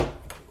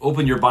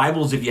open your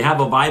Bibles if you have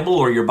a Bible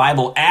or your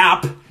Bible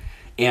app,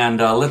 and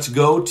let's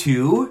go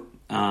to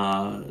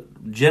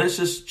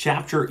Genesis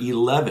chapter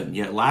 11.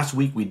 Yeah, last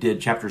week we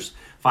did chapters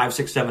 5,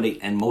 6, 7, 8,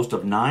 and most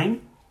of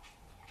 9.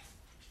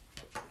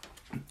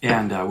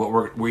 And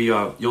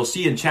you'll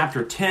see in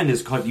chapter 10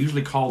 is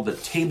usually called the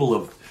table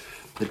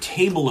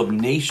of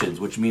nations,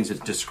 which means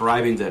it's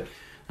describing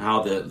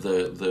how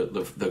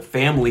the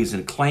families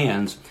and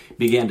clans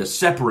began to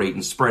separate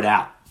and spread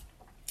out.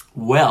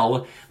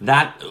 Well,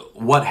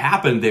 what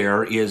happened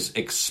there is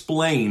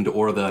explained,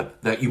 or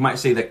you might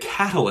say the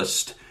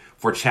catalyst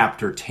for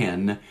chapter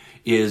 10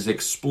 is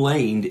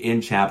explained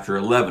in chapter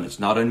 11. It's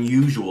not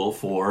unusual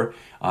for,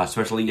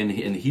 especially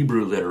in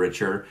Hebrew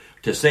literature,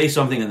 to say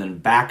something and then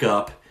back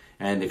up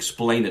and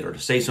explain it, or to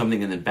say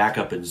something and then back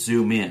up and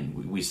zoom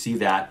in. We see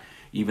that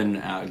even,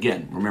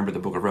 again, remember the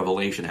book of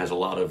Revelation has a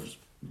lot of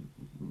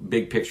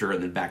big picture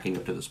and then backing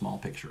up to the small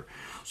picture.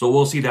 So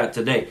we'll see that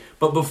today.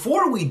 But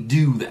before we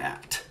do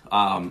that,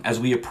 as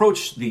we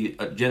approach the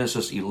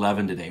Genesis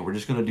 11 today, we're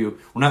not going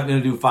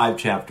to do 5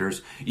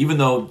 chapters, even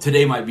though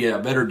today might be a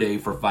better day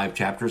for 5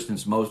 chapters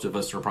since most of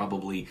us are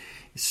probably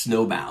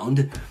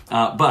snowbound.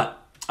 But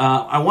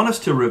I want us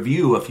to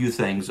review a few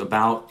things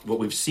about what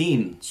we've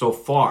seen so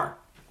far.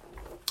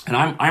 And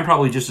I'm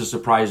probably just as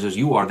surprised as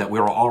you are that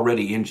we're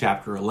already in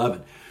chapter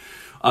 11.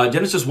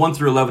 Genesis 1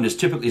 through 11 is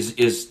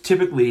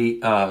typically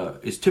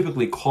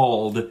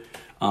called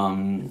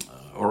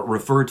or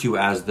referred to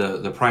as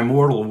the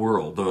primordial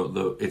world.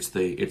 It's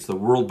the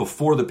world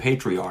before the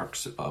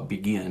patriarchs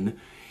begin,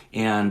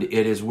 and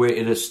it is where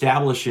it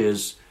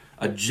establishes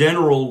a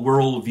general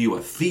worldview,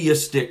 a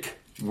theistic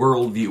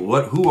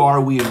worldview. Who are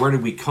we and where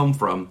did we come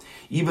from?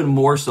 Even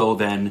more so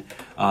than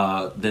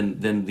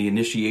the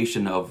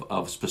initiation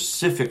of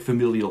specific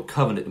familial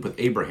covenant with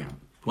Abraham.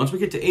 Once we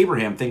get to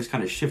Abraham, things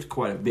kind of shift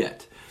quite a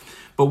bit.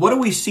 But what have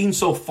we seen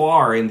so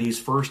far in these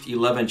first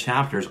 11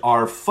 chapters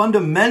are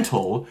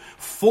fundamental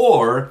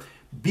for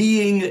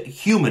being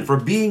human, for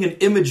being an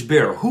image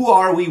bearer. Who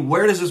are we?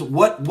 Where does this?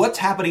 What's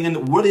happening?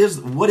 And what is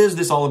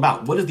this all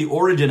about? What is the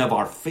origin of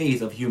our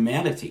faith, of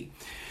humanity?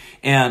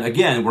 And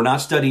again, we're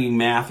not studying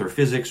math or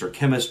physics or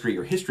chemistry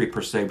or history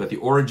per se, but the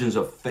origins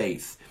of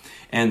faith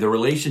and the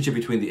relationship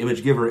between the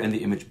image giver and the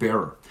image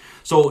bearer.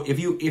 So if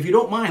you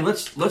don't mind,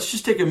 let's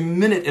just take a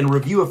minute and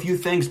review a few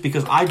things,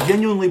 because I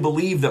genuinely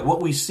believe that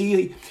what we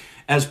see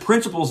as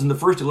principles in the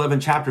first 11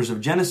 chapters of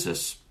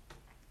Genesis,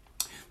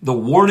 the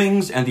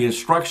warnings and the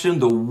instruction,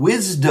 the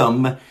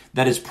wisdom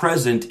that is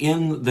present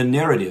in the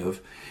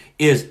narrative,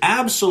 is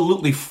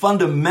absolutely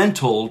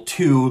fundamental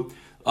to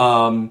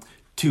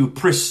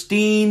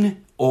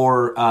pristine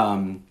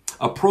or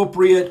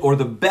appropriate or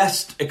the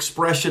best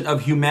expression of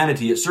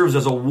humanity. It serves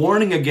as a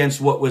warning against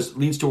what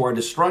leads to our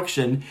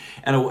destruction,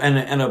 and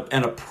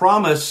a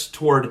promise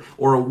toward,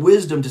 or a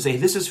wisdom to say,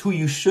 this is who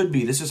you should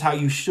be. This is how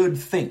you should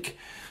think.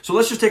 So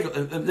let's just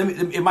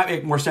it might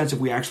make more sense if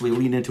we actually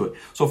lean into it.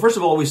 So first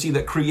of all, we see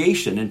that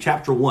creation in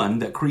chapter 1,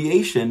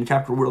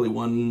 chapter really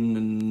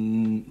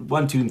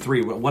 1, 2, and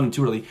 3, 1 and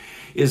 2 really,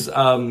 is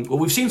what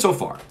we've seen so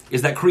far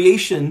is that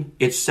creation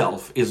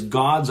itself is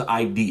God's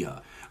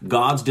idea,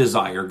 God's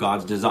desire,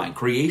 God's design.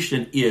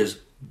 Creation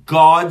is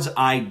God's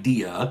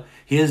idea,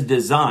 His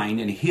design,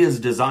 and His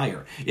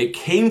desire. It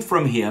came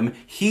from Him.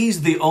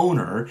 He's the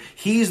owner.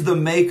 He's the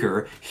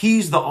maker.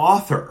 He's the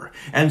author.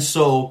 And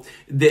so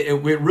in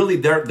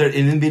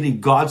the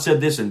beginning, God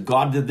said this and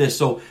God did this.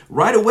 So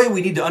right away,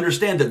 we need to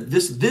understand that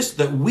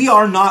that we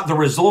are not the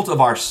result of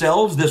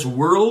ourselves. This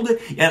world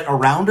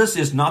around us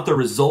is not the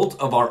result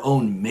of our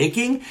own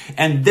making.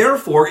 And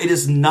therefore, it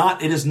is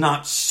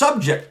not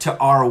subject to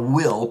our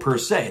will per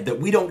se, that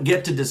we don't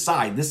get to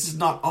decide. This is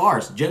not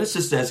ours.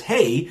 Genesis says,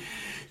 hey,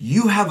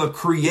 you have a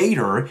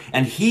creator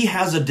and He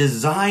has a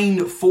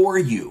design for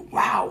you.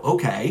 Wow,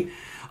 okay.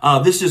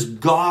 This is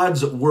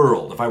God's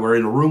world. If I were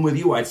in a room with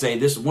you, I'd say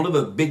this, one of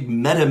the big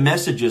meta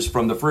messages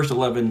from the first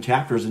 11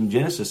 chapters in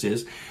Genesis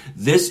is,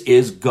 this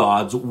is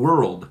God's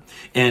world.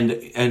 And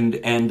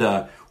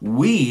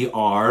we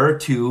are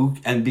to,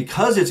 and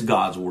because it's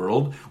God's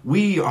world,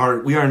 we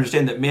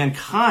understand that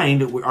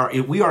mankind,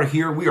 we are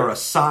here, we are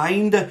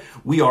assigned,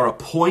 we are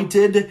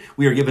appointed,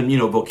 we are given,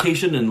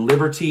 vocation and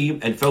liberty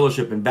and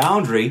fellowship and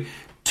boundary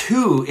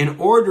in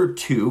order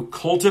to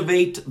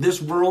cultivate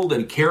this world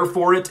and care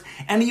for it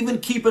and even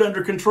keep it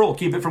under control,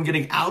 keep it from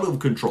getting out of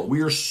control.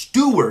 We are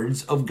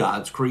stewards of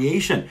God's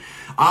creation.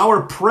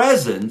 Our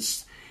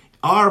presence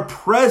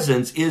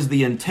is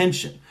the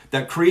intention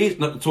that creates,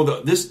 so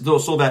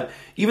that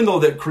even though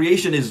that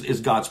creation is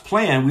God's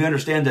plan, we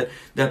understand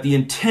that the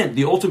intent,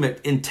 the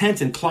ultimate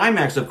intent and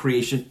climax of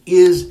creation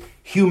is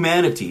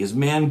humanity, is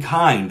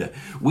mankind.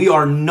 We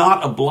are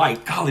not a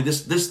blight. Golly,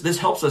 this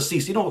helps us see.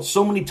 So,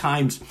 so many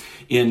times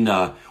in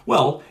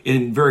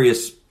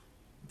various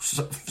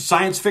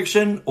science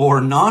fiction or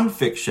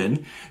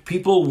nonfiction,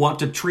 people want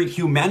to treat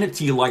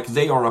humanity like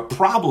they are a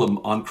problem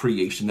on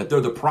creation, that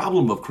they're the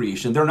problem of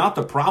creation. They're not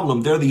the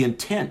problem, they're the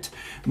intent.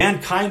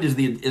 Mankind is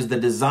the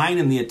design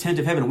and the intent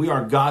of heaven. We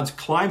are God's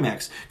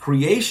climax.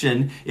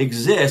 Creation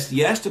exists,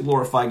 yes, to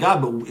glorify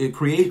God, but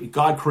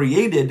God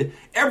created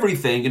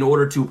everything in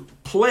order to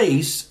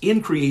place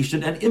in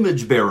creation an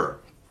image bearer.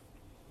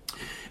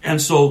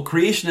 And so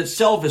creation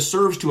itself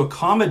serves to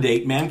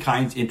accommodate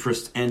mankind's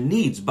interests and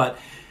needs. But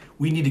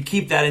we need to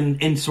keep that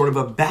in sort of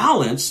a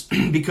balance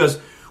because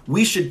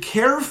we should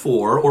care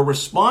for or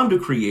respond to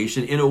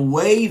creation in a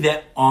way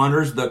that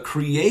honors the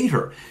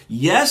Creator.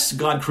 Yes,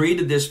 God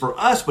created this for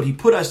us, but He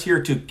put us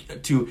here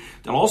to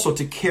also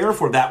to care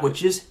for that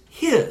which is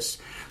His.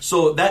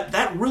 So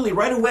that really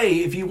right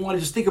away, if you want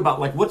to just think about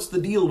like what's the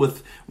deal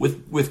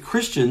with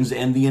Christians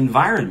and the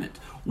environment?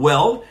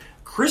 Well,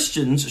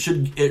 Christians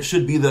should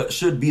be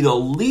the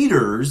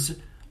leaders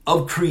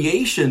of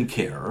creation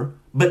care,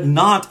 but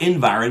not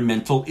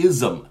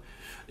environmentalism.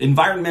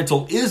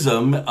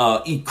 Environmentalism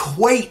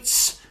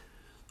equates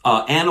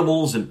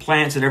animals and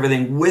plants and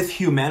everything with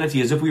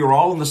humanity as if we were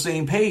all on the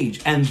same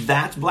page, and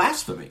that's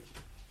blasphemy.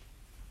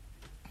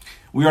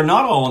 We are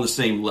not all on the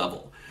same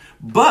level,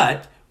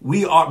 but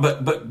we are.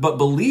 But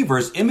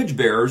believers, image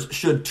bearers,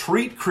 should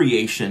treat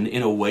creation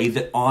in a way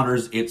that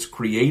honors its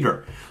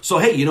Creator. So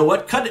hey, you know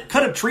what? Cut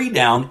a tree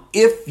down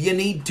if you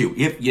need to,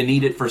 if you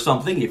need it for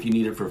something, if you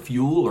need it for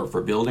fuel or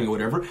for building or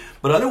whatever.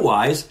 But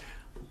otherwise,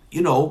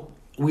 you know,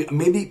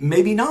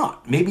 maybe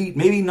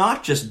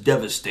not just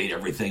devastate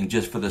everything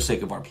just for the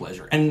sake of our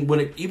pleasure. And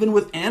even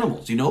with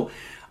animals, you know,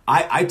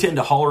 I tend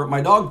to holler at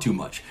my dog too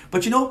much.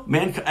 But you know,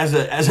 man, as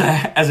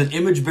an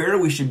image bearer,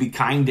 we should be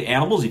kind to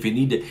animals. If you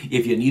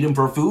need them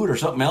for food or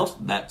something else,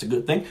 that's a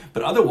good thing.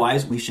 But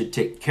otherwise, we should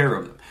take care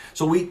of them.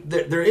 So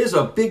there is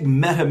a big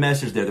meta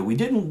message there that we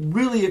didn't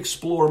really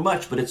explore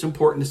much, but it's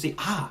important to see.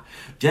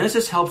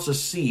 Genesis helps us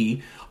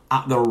see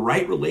the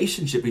right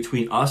relationship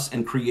between us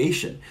and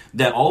creation.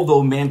 That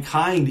although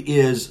mankind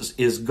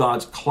is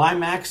God's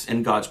climax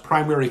and God's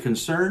primary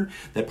concern,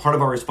 that part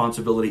of our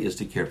responsibility is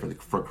to care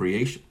for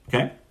creation.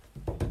 Okay.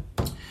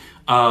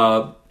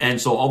 And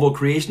so although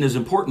creation is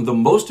important, the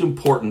most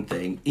important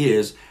thing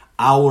is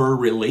our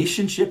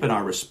relationship and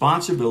our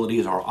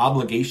responsibilities, our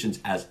obligations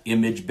as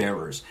image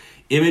bearers.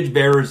 Image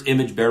bearers,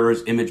 image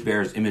bearers, image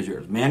bearers, image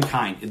bearers.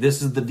 Mankind,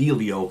 this is the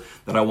dealio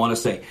that I want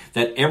to say,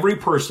 that every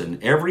person,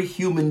 every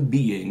human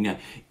being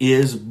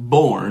is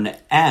born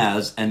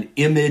as an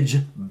image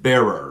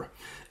bearer.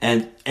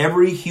 And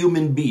every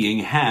human being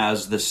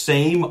has the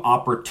same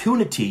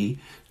opportunity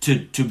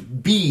to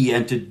be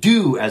and to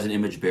do as an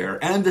image bearer,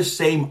 and the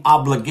same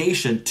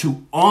obligation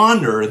to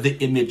honor the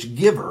image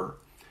giver.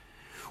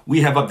 We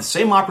have the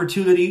same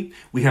opportunity,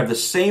 we have the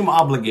same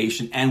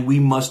obligation, and we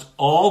must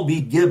all be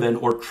given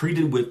or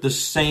treated with the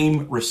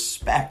same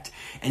respect.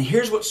 And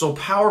here's what's so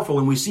powerful,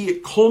 and we see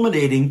it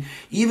culminating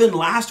even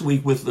last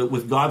week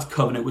with God's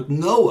covenant with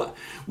Noah,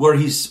 where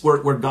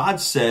God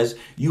says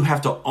you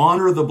have to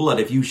honor the blood.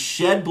 If you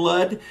shed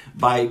blood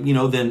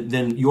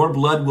then your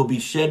blood will be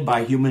shed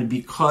by human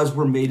because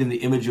we're made in the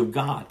image of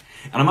God.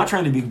 And I'm not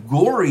trying to be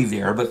gory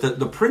there, but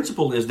the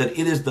principle is that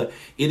it is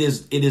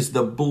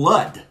the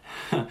blood.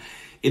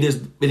 It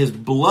is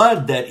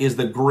blood that is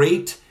the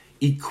great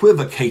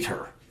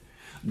equivocator.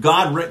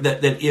 God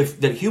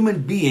that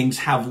human beings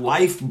have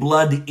life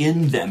blood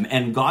in them,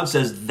 and God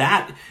says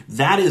that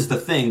is the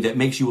thing that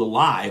makes you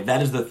alive.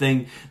 That is the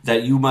thing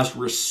that you must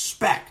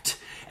respect.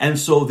 And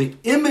so the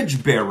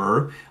image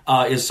bearer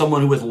is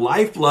someone with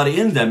life blood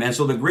in them. And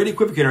so the great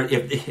equivocator,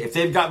 if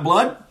they've got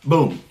blood,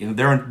 boom,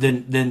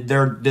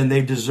 then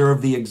they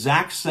deserve the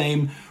exact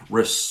same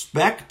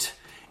respect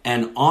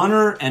and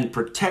honor and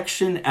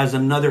protection as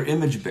another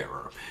image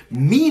bearer.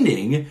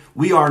 Meaning,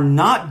 we are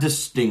not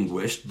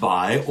distinguished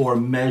by or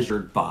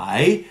measured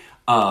by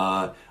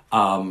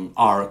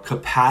our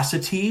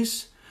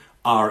capacities,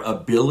 our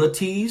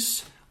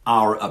abilities,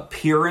 our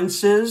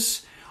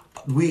appearances.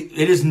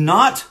 It is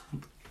not.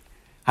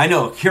 I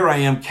know, here I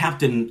am,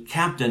 Captain,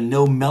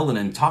 no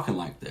melanin, talking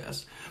like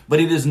this.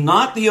 But it is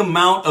not the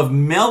amount of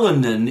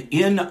melanin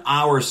in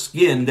our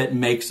skin that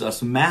makes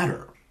us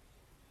matter.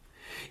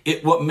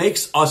 What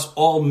makes us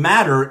all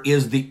matter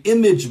is the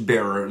image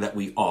bearer that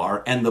we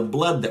are and the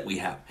blood that we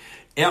have.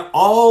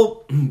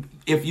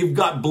 If you've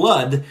got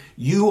blood,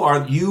 you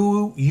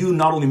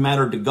not only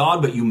matter to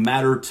God, but you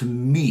matter to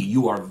me.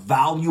 You are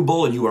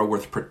valuable, and you are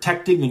worth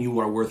protecting, and you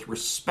are worth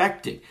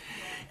respecting.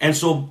 And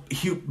so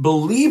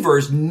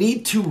believers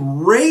need to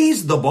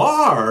raise the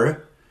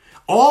bar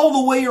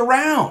all the way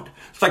around.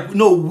 It's like,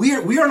 no, we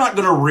are not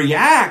going to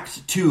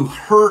react to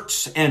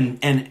hurts and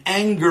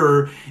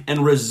anger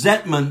and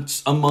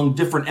resentments among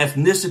different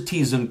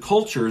ethnicities and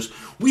cultures.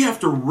 We have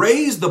to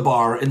raise the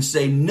bar and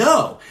say,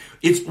 no,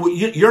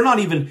 You're not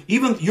even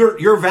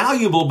you're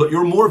valuable, but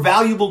you're more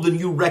valuable than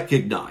you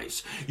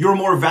recognize. You're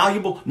more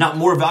valuable, not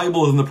more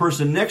valuable than the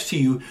person next to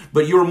you,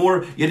 but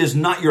it is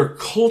not your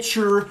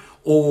culture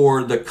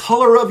or the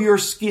color of your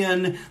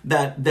skin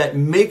that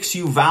makes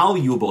you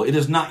valuable. It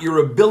is not your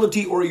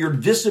ability or your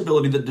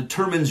disability that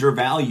determines your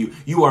value.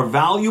 You are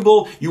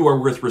valuable, you are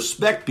worth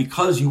respect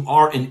because you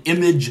are an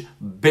image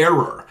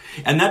bearer.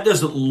 And that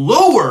doesn't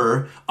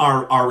lower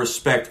our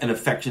respect and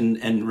affection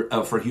and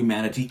for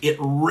humanity. It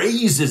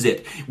raises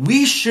it.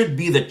 We should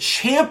be the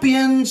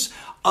champions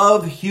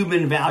of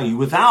human value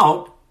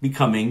without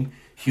becoming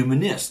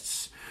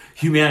humanists.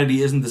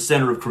 Humanity isn't the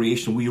center of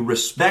creation. We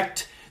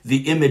respect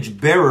the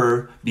image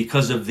bearer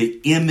because of the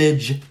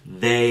image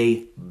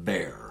they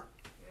bear.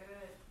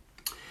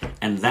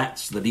 And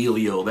that's the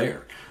dealio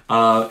there.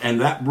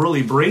 And that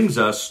really brings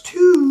us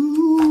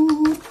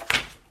to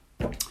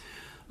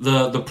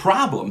the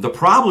problem. The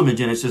problem in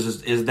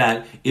Genesis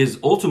is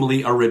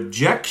ultimately a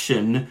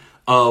rejection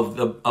of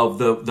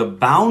the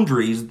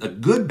boundaries, the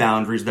good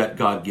boundaries that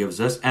God gives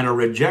us, and a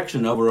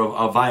rejection of or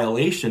a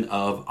violation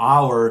of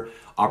our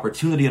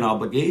opportunity and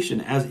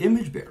obligation as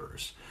image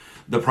bearers.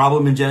 The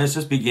problem in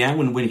Genesis began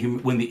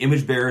when the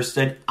image bearer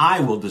said,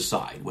 "I will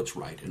decide what's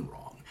right and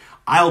wrong.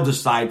 I'll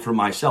decide for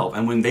myself."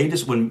 And when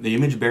the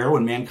image bearer,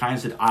 when mankind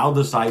said, "I'll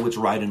decide what's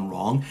right and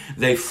wrong,"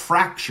 they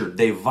fractured,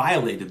 they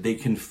violated, they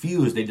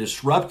confused, they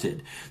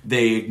disrupted,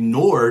 they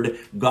ignored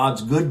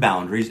God's good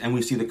boundaries, and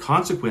we see the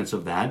consequence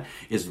of that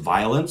is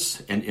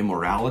violence and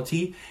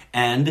immorality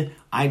and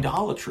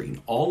idolatry.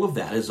 And all of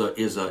that is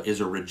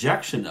a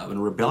rejection of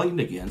and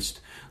rebellion against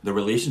the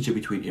relationship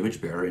between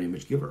image bearer and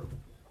image giver.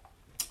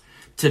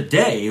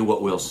 Today,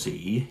 what we'll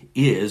see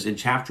is in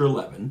chapter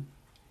 11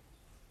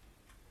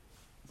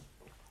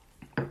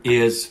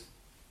 is,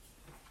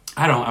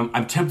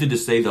 I'm tempted to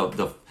say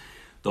the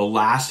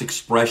last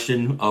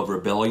expression of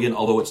rebellion,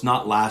 although it's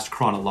not last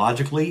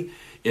chronologically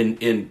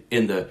in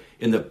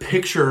the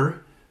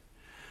picture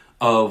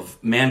of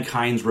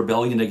mankind's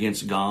rebellion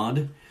against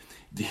God.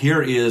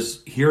 Here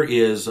is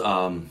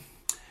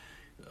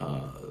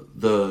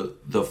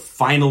the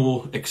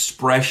final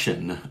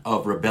expression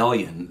of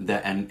rebellion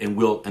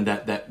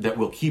that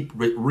will keep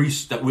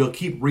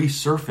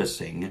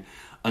resurfacing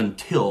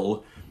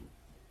until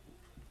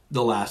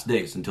the last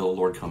days, until the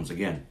Lord comes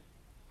again.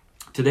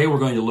 Today we're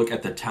going to look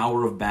at the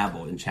Tower of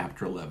Babel in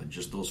chapter 11,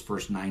 just those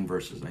first 9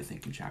 verses, I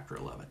think, in chapter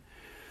 11.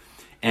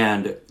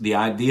 And the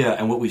idea,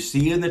 and what we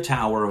see in the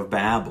Tower of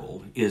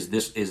Babel is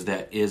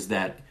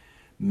that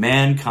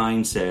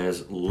mankind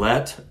says,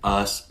 "Let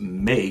us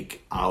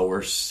make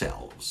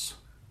ourselves.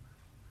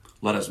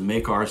 Let us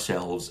make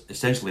ourselves,"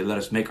 essentially, let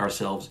us make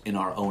ourselves in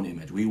our own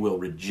image. We will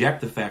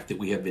reject the fact that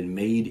we have been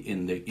made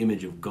in the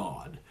image of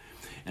God,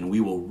 and we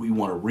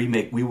want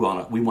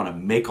to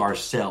make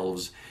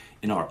ourselves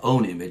in our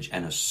own image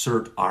and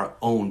assert our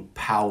own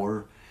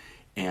power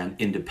and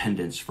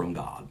independence from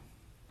God.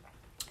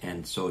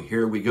 And so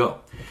here we go.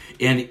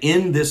 And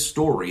in this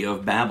story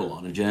of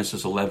Babylon in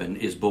Genesis 11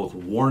 is both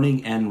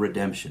warning and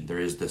redemption. There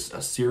is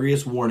a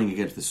serious warning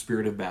against the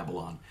spirit of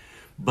Babylon.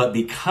 But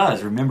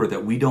because, remember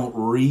that we don't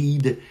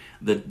read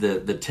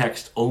the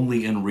text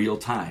only in real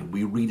time.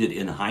 We read it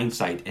in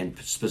hindsight, and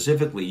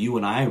specifically you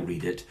and I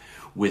read it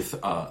with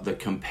the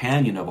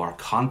companion of our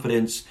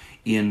confidence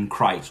in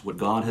Christ. What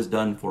God has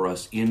done for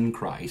us in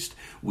Christ,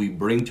 we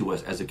bring to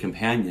us as a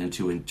companion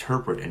to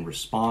interpret and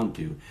respond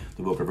to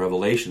the book of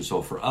Revelation.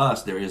 So for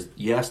us, there is,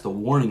 yes, the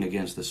warning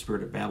against the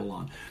spirit of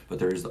Babylon, but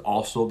there is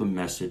also the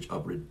message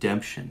of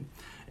redemption.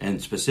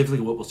 And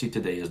specifically what we'll see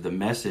today is the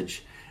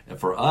message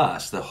for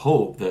us, the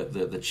hope,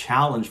 the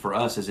challenge for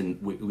us is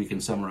we can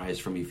summarize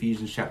from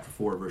Ephesians chapter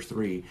 4, verse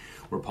 3,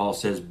 where Paul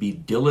says, "Be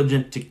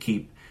diligent to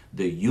keep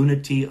the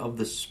unity of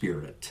the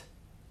Spirit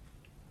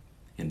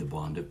in the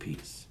bond of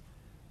peace."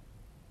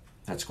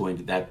 That's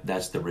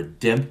the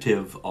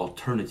redemptive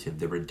alternative,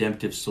 the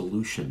redemptive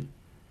solution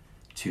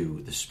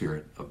to the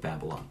spirit of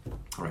Babylon.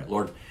 All right,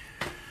 Lord,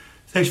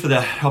 thanks for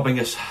that, helping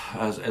us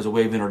as a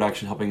way of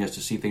introduction, helping us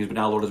to see things. But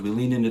now, Lord, as we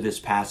lean into this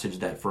passage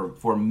that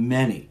for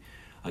many,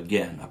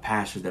 again, a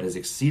passage that is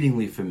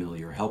exceedingly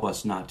familiar, help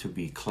us not to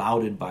be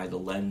clouded by the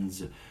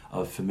lens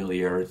of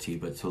familiarity,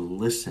 but to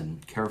listen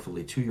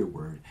carefully to your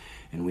word.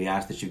 And we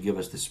ask that you give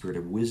us the spirit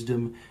of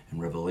wisdom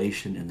and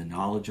revelation and the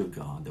knowledge of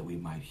God, that we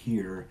might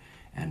hear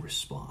and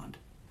respond.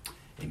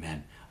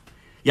 Amen.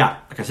 Yeah,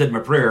 like I said in my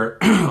prayer,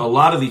 a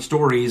lot of these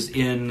stories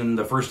in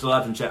the first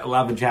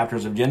 11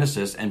 chapters of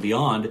Genesis and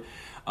beyond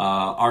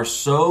are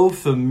so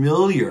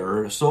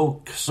familiar,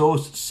 so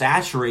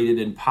saturated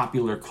in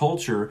popular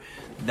culture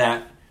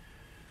that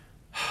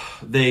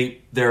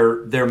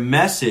their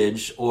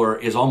message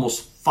is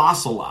almost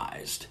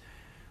fossilized.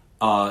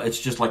 It's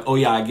just like, oh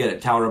yeah, I get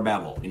it, Tower of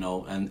Babel,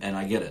 and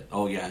I get it.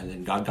 Oh yeah, and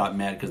then God got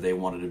mad because they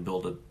wanted to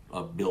build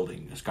a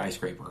building, a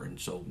skyscraper, and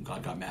so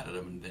God got mad at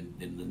them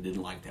and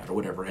didn't like that or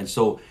whatever. And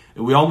so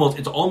it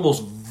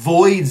almost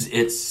voids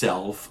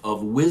itself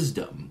of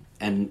wisdom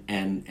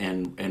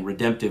and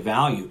redemptive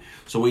value.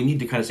 So we need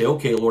to kind of say,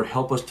 okay, Lord,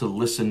 help us to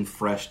listen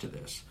fresh to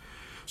this.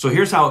 So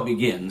here's how it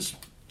begins.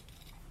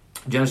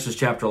 Genesis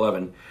chapter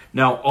 11.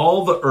 Now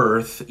all the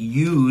earth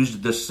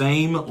used the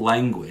same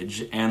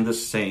language and the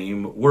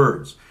same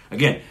words.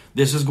 Again,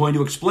 this is going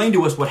to explain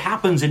to us what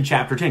happens in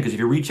chapter 10, because if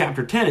you read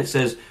chapter 10, it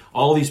says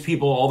all these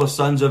people, all the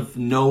sons of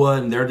Noah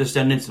and their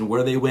descendants and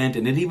where they went,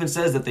 and it even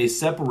says that they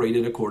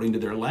separated according to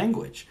their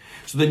language.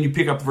 So then you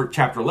pick up for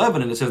chapter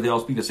 11 and it says they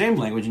all speak the same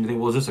language, and you think,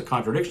 well, is this a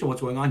contradiction?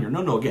 What's going on here?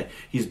 No, again,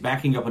 he's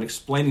backing up and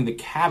explaining the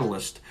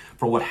catalyst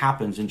for what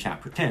happens in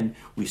chapter 10.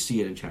 We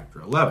see it in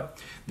chapter 11.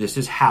 This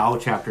is how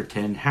chapter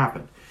 10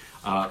 happened.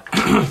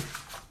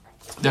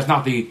 That's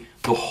not the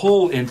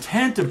whole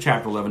intent of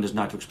chapter 11 is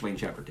not to explain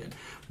chapter 10.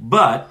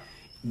 But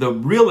the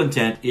real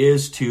intent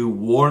is to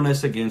warn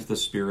us against the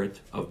spirit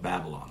of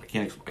Babylon.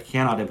 I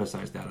cannot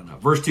emphasize that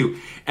enough. Verse 2,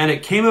 and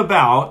it came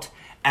about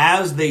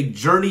as they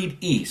journeyed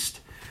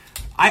east.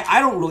 I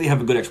don't really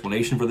have a good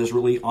explanation for this,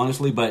 really,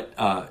 honestly,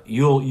 but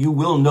you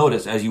will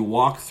notice as you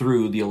walk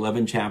through the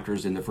 11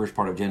 chapters in the first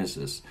part of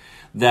Genesis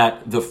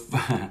that the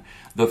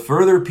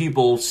further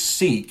people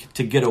seek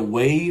to get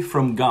away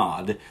from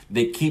God,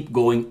 they keep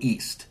going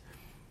east.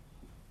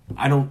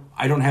 I don't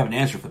have an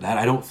answer for that.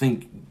 I don't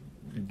think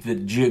the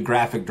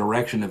geographic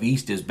direction of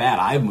east is bad.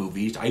 I've moved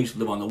east. I used to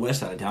live on the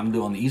west side of town. I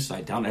live on the east side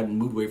of town. I haven't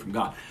moved away from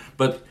God.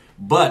 But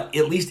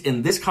at least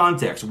in this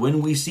context,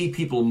 when we see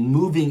people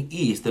moving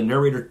east, the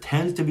narrator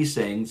tends to be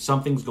saying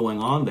something's going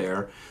on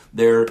there.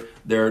 There's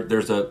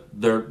a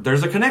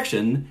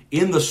connection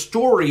in the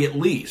story, at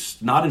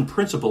least, not in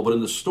principle, but in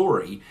the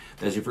story.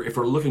 As if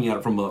we're looking at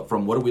it from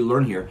what do we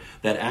learn here,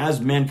 that as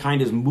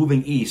mankind is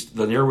moving east,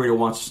 the narrator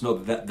wants us to know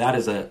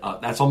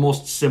that's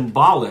almost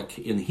symbolic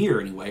in here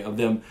anyway of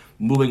them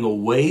moving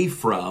away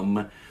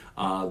from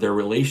their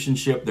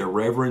relationship, their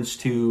reverence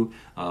to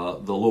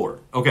the Lord.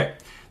 Okay.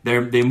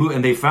 They moved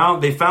and they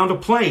found a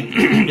plain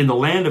in the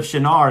land of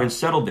Shinar and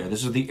settled there.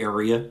 This is the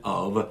area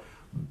of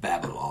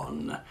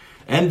Babylon.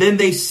 And then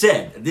they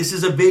said, this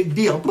is a big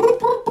deal.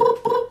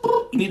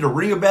 You need to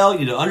ring a bell. You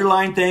need to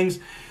underline things.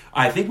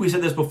 I think we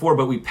said this before,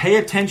 but we pay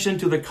attention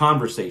to the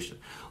conversation.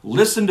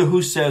 Listen to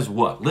who says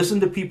what.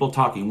 Listen to people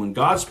talking. When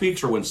God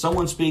speaks or when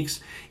someone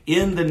speaks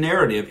in the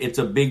narrative, it's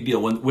a big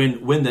deal.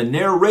 When the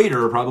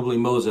narrator, probably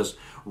Moses,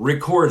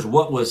 records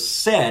what was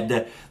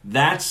said,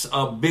 that's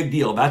a big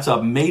deal. That's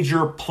a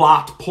major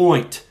plot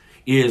point,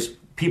 is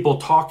people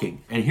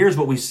talking. And here's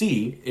what we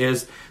see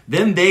is,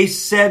 then they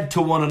said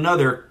to one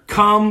another,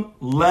 come,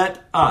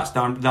 let us.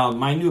 Now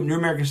my New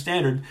American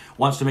Standard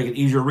wants to make it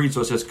easier to read,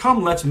 so it says,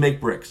 come, let's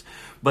make bricks.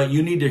 But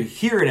you need to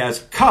hear it as,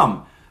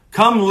 come,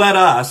 let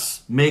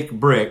us make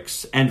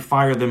bricks and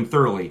fire them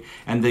thoroughly.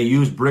 And they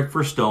used brick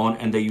for stone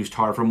and they used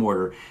tar for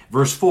mortar.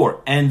 Verse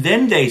 4, and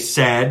then they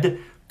said,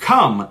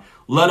 come,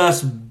 let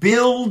us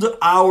build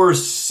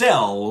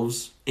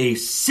ourselves a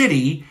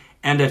city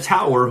and a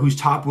tower whose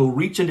top will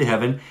reach into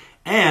heaven,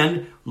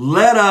 and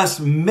let us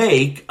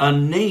make a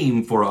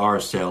name for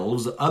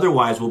ourselves,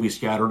 otherwise we'll be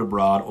scattered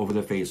abroad over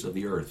the face of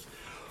the earth.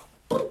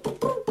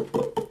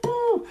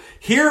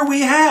 Here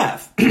we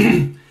have,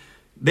 listen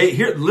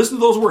to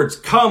those words,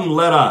 come,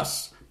 let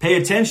us. Pay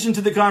attention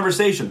to the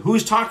conversation.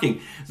 Who's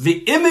talking? The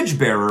image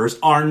bearers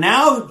are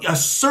now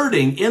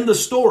asserting in the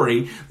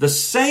story the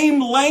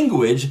same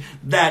language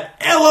that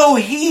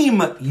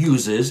Elohim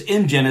uses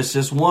in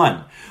Genesis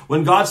 1.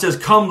 When God says,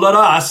 come, let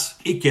us,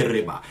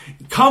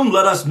 come,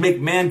 let us make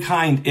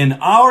mankind in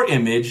our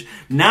image.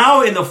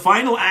 Now in the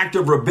final act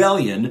of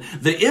rebellion,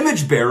 the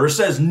image bearer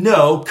says,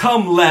 no,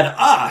 come, let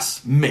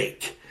us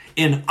make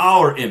in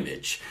our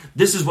image.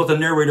 This is what the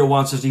narrator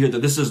wants us to hear.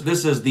 That this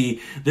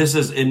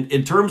is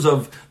in terms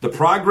of the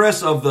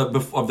progress of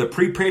the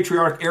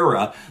pre-patriarch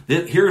era.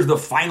 Here's the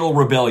final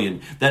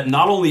rebellion. That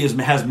not only has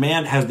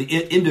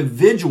the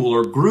individual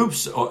or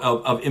groups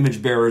of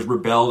image bearers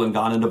rebelled and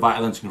gone into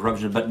violence and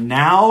corruption, but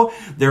now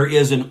there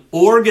is an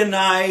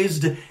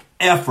organized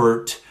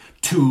effort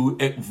to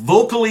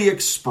vocally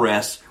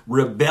express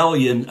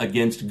rebellion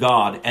against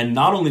God, and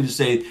not only to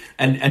say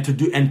and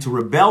to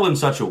rebel in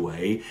such a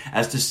way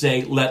as to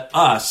say, let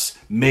us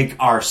make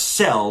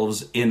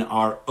ourselves in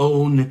our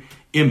own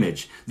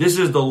image. This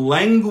is the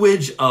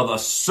language of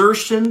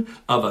assertion,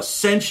 of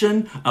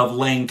ascension, of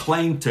laying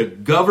claim to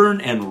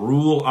govern and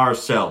rule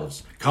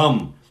ourselves.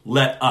 Come,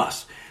 let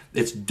us.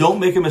 Don't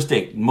make a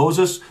mistake.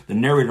 Moses, the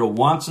narrator,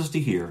 wants us to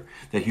hear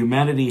that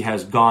humanity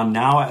has gone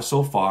now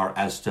so far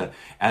as to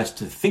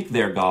think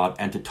they're God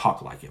and to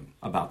talk like him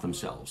about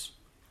themselves.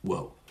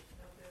 Whoa.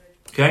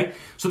 Okay?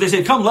 So they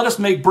say, come, let us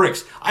make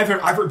bricks. I've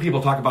heard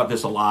people talk about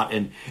this a lot,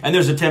 and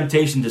there's a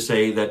temptation to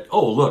say that,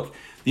 oh, look,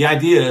 the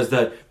idea is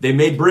that they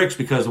made bricks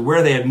because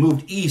where they had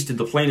moved east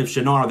into the plain of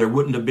Shinar, there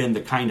wouldn't have been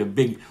the kind of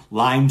big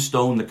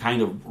limestone, the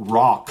kind of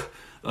rock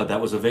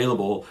that was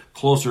available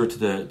closer to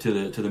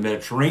the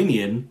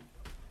Mediterranean,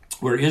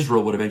 where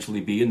Israel would eventually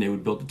be, and they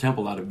would build the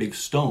temple out of big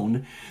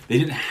stone. They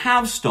didn't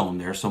have stone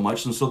there so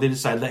much, and so they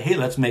decided that, hey,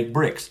 let's make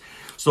bricks.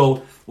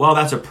 So while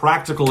that's a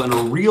practical and a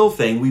real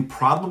thing, we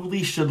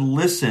probably should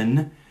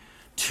listen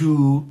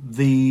to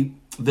the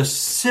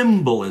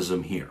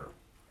symbolism here.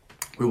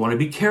 We want to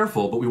be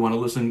careful, but we want to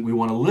listen. We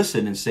want to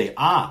listen and say,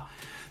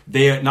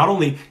 They not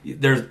only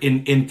they're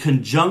in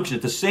conjunction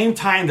at the same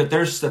time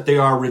that they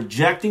are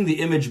rejecting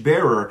the image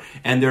bearer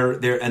and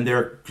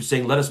they're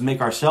saying, let us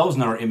make ourselves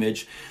in our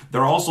image.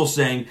 They're also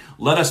saying,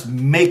 let us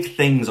make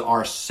things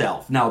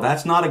ourselves. Now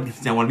that's not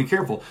I want to be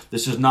careful.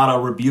 This is not a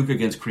rebuke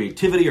against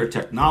creativity or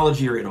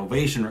technology or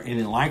innovation or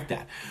anything like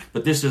that.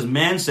 But this is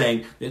man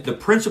saying that the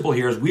principle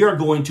here is we are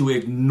going to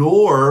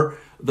ignore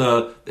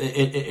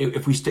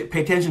if we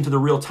pay attention to the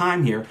real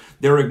time here,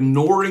 they're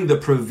ignoring the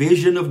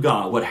provision of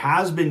God, what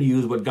has been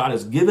used, what God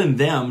has given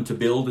them to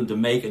build and to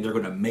make, and they're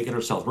going to make it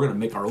ourselves. We're going to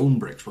make our own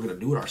bricks. We're going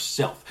to do it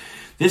ourselves.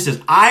 This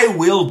is, I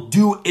will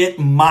do it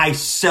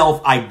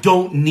myself. I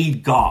don't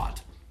need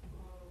God.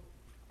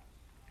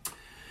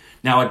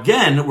 Now,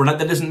 again,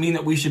 that doesn't mean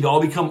that we should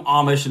all become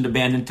Amish and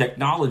abandon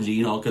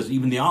technology, because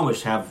even the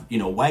Amish have,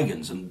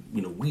 wagons and,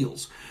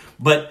 wheels.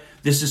 But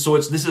this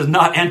is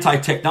not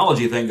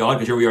anti-technology, thank God,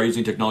 because here we are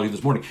using technology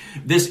this morning.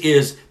 This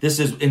is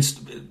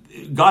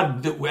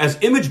God, as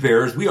image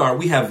bearers,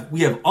 we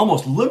have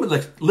almost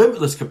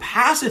limitless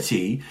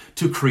capacity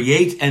to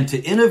create and to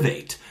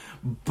innovate.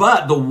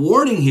 But the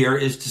warning here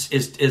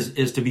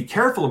is to be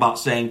careful about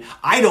saying,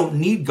 I don't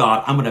need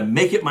God. I'm going to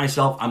make it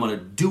myself. I'm going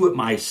to do it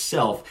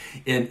myself.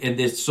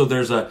 So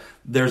there's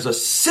a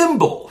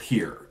symbol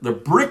here. The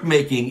brick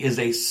making is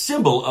a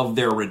symbol of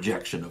their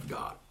rejection of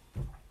God.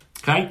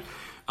 Okay.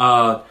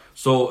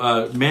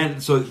 So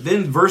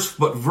then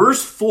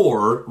verse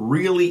 4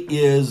 really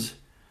is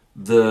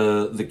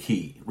the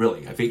key.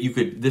 Really, I think you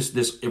could this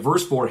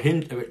verse 4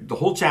 the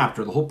whole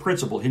chapter, the whole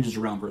principle hinges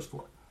around verse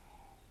 4.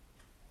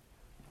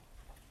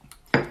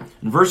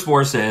 And verse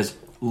 4 says,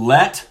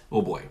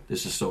 oh boy,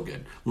 this is so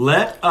good.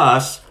 Let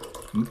us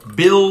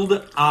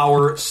build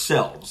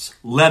ourselves.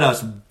 Let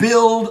us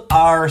build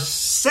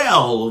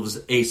ourselves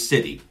a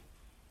city.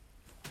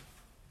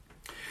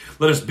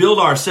 Let us build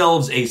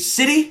ourselves a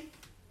city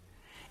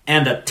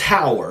and a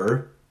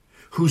tower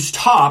whose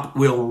top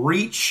will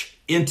reach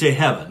into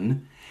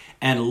heaven,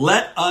 and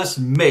let us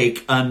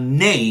make a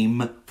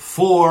name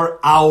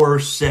for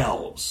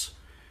ourselves,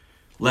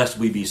 lest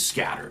we be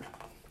scattered.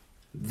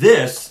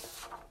 Verse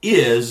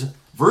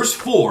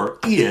 4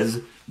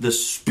 is the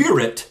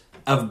spirit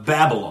of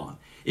Babylon.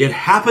 It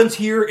happens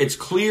here, it's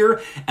clear,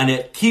 and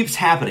it keeps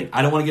happening.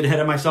 I don't want to get ahead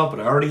of myself,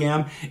 but I already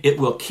am. It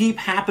will keep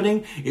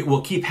happening. It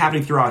will keep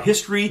happening throughout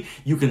history.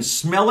 You can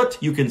smell it,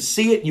 you can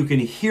see it, you can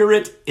hear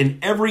it in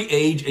every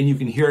age, and you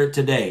can hear it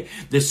today.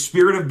 This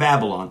spirit of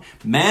Babylon,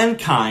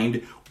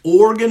 mankind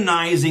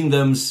organizing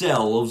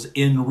themselves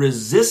in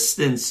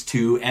resistance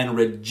to and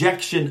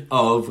rejection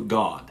of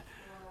God.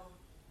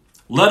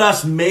 Let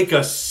us make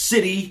a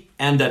city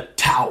and a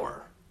tower.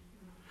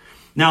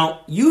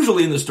 Now,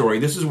 usually in the story,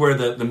 this is where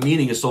the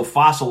meaning is so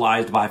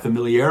fossilized by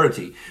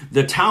familiarity.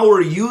 The tower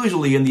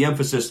usually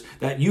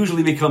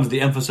usually becomes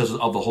the emphasis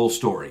of the whole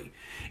story.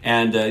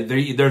 And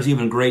there's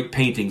even great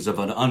paintings of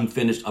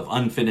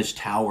unfinished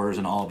towers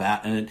and all of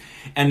that.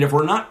 And if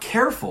we're not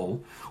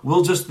careful,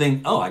 we'll just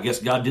think, I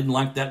guess God didn't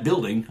like that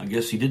building. I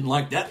guess he didn't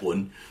like that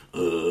one.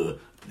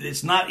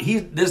 It's not,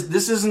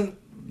 this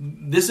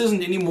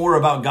isn't any more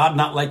about God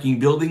not liking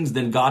buildings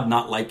than God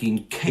not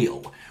liking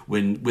kale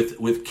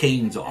with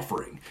Cain's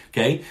offering.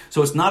 Okay,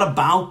 so it's not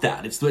about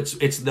that.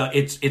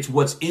 It's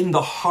what's in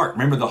the heart.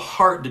 Remember, the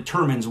heart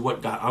determines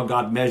how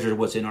God measures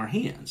what's in our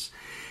hands.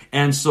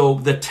 And so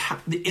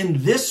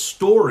in this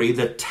story,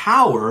 the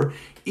tower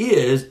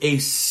is a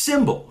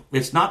symbol.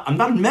 It's not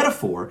a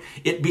metaphor.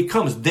 It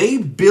becomes, they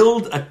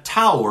build a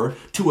tower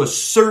to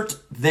assert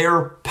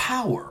their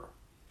power.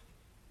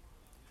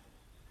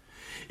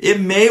 It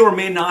may or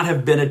may not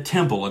have been a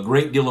temple. A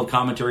great deal of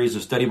commentaries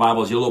of study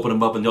Bibles, you'll open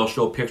them up and they'll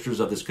show pictures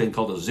of this thing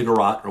called a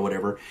ziggurat or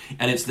whatever.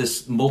 And it's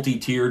this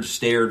multi-tiered,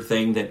 staired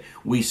thing that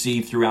we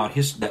see throughout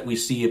history, that we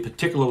see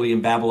particularly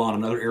in Babylon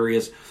and other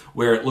areas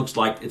where it looks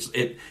like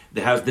it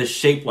has this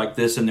shape like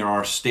this, and there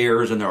are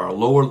stairs, and there's a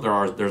lower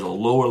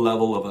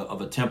level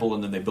of a temple,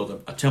 and then they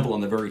build a temple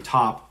on the very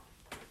top.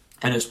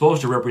 And it's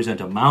supposed to represent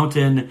a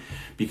mountain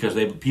because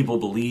people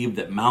believed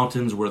that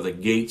mountains were the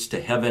gates to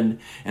heaven.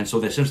 And so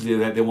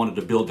they wanted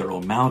to build their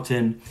own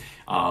mountain.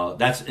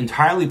 That's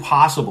entirely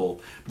possible.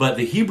 But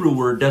the Hebrew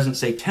word doesn't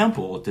say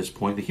temple at this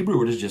point. The Hebrew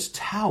word is just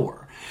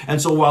tower. And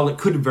so while it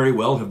could very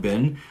well have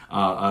been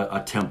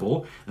a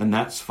temple, and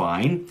that's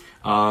fine,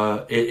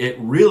 it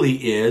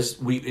really is,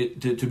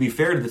 to be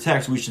fair to the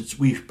text,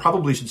 we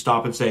probably should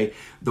stop and say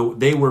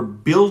they were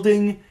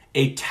building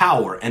a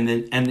tower, and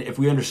if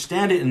we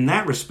understand it in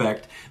that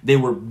respect, they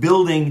were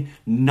building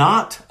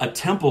not a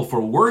temple for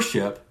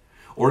worship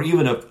or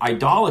even of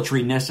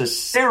idolatry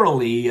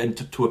necessarily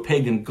to a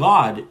pagan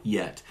god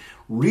yet.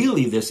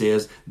 Really,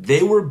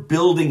 they were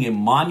building a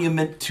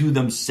monument to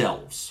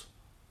themselves.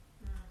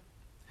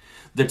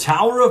 The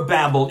Tower of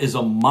Babel is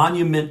a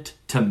monument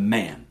to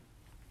man.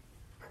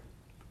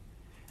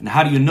 And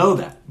how do you know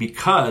that?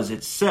 Because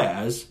it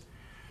says,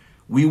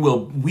 We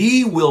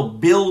will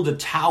build a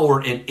tower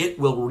and it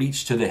will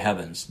reach to the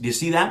heavens. Do you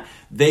see that?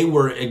 They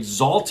were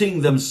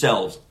exalting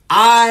themselves.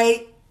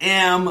 I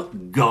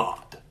am God.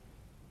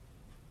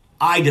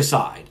 I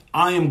decide.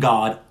 I am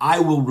God. I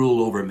will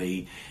rule over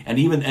me. And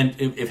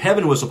if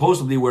heaven was supposed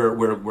to be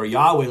where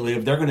Yahweh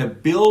lived, they're going to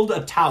build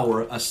a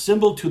tower, a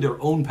symbol to their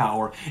own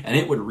power, and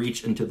it would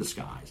reach into the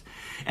skies.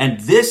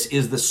 And this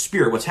is the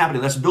spirit. What's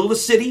happening? Let's build a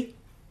city.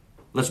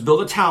 Let's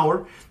build a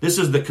tower. This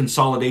is the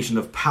consolidation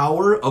of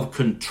power, of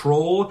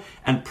control,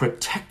 and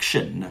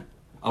protection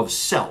of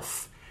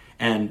self,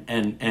 and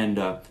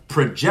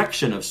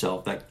projection of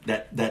self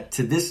that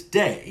to this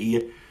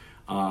day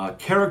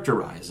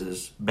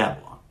characterizes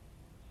Babylon.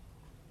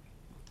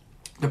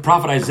 The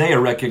prophet Isaiah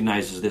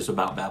recognizes this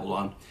about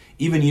Babylon,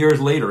 even years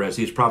later, as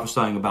he's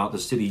prophesying about the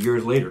city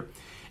years later.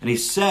 And he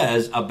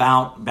says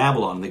about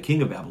Babylon, the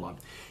king of Babylon,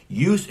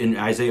 in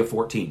Isaiah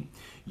 14,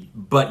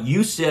 but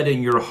you said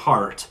in your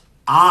heart,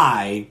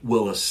 I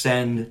will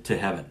ascend to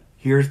heaven.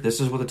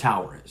 This is what the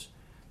tower is.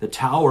 The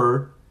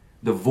tower,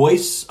 the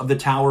voice of the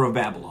Tower of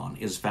Babylon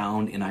is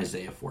found in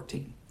Isaiah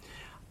 14.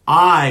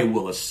 I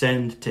will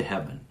ascend to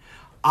heaven.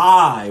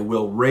 I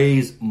will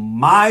raise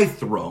my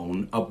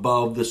throne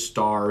above the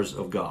stars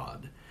of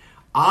God.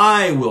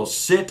 I will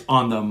sit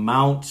on the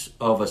mount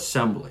of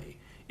assembly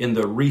in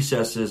the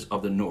recesses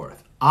of the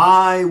north.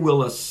 I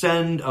will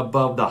ascend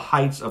above the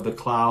heights of the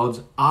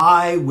clouds.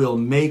 I will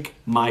make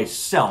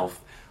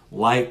myself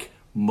like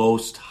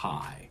Most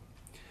High.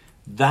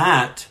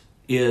 That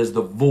is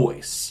the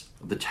voice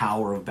of the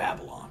Tower of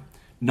Babylon.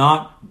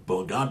 Not,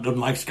 well, God doesn't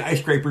like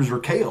skyscrapers or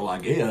kale, I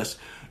guess.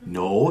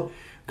 No,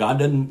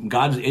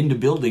 God's into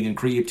building and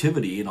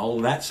creativity and all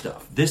of that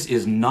stuff. This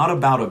is not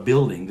about a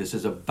building. This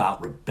is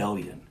about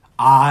rebellion.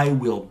 I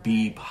will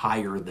be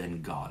higher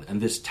than God. And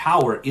this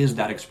tower is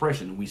that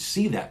expression. We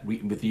see that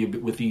with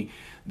the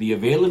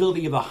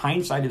availability of the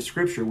hindsight of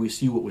Scripture, we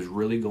see what was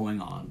really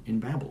going on in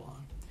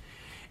Babylon.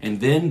 And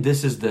then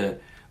this is the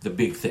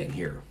big thing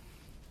here.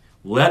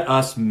 Let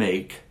us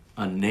make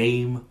a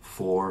name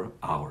for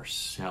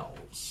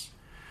ourselves.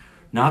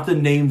 Not the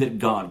name that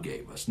God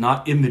gave us,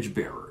 not image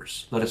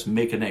bearers. Let us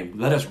make a name.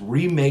 Let us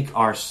remake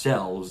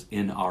ourselves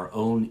in our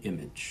own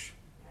image.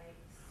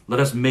 Let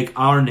us make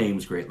our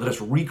names great. Let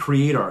us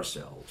recreate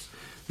ourselves.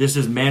 This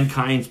is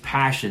mankind's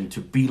passion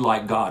to be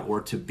like God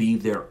or to be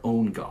their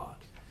own God.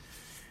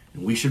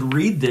 And we should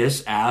read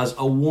this as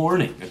a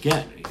warning.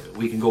 Again,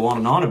 we can go on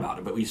and on about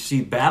it, but we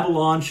see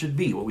Babylon should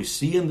be, what we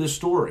see in this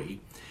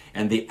story,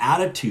 and the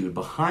attitude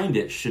behind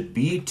it should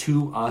be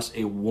to us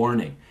a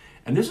warning.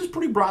 And this is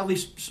pretty broadly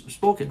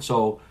spoken.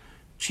 So,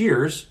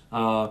 cheers.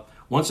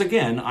 Once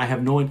again, I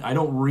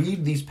don't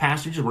read these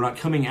passages. We're not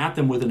coming at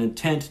them with an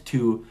intent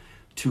to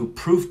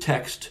proof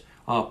text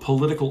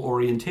political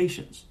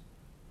orientations.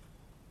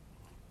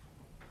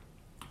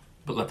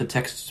 But let the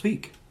text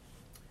speak.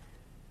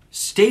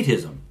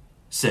 Statism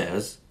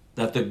says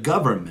that the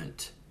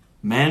government,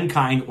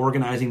 mankind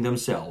organizing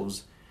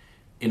themselves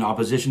in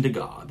opposition to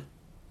God,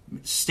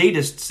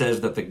 statist says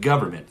that the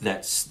government,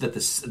 that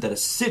a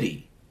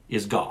city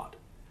is God.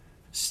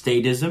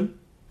 Statism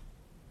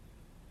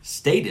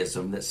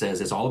that says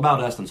it's all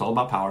about us and it's all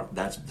about power,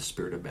 that's the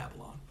spirit of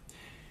Babylon.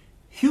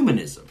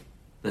 Humanism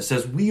that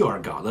says we are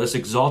God, let us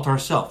exalt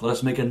ourselves, let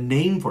us make a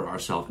name for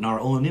ourselves in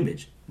our own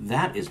image,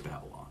 that is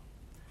Babylon.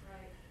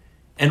 Right.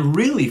 And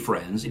really,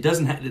 friends,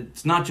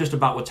 it's not just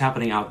about what's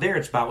happening out there,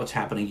 it's about what's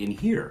happening in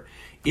here.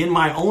 In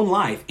my own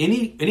life,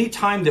 any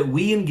time that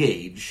we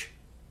engage,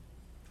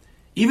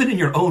 even in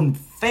your own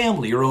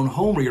family, your own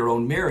home, or your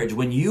own marriage,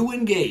 when you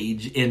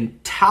engage in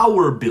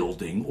tower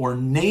building or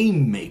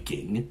name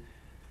making,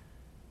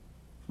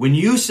 when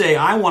you say,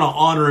 I want to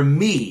honor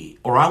me,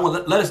 or I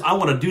want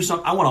to do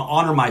something, I want to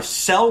honor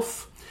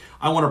myself,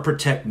 I want to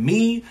protect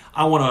me,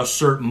 I want to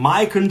assert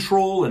my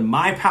control and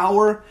my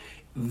power,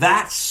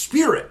 that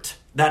spirit,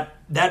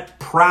 that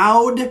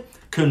proud,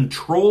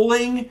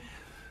 controlling,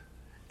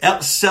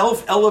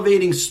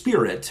 self-elevating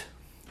spirit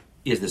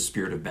is the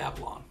spirit of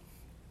Babylon.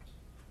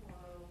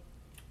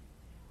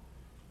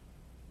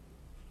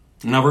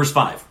 Now, verse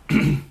 5.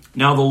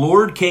 Now the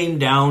Lord came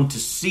down to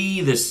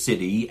see the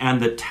city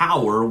and the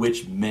tower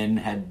which men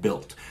had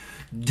built.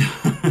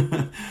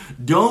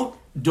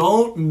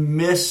 Don't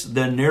miss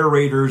the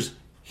narrator's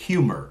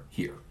humor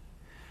here.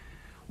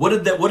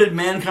 What did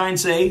mankind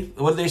say?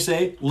 What did they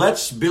say?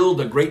 Let's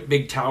build a great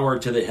big tower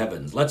to the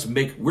heavens.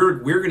 We're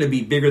going to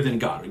be bigger than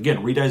God.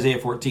 Again, read Isaiah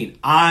 14.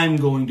 I'm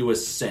going to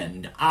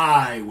ascend.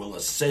 I will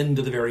ascend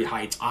to the very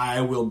heights.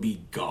 I will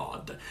be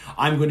God.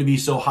 I'm going to be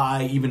so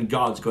high, even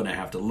God's going to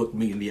have to look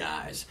me in the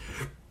eyes.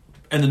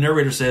 And the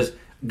narrator says,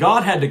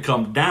 God had to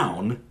come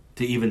down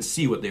to even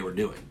see what they were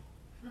doing.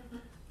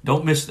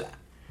 Don't miss that.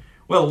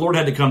 Well, the Lord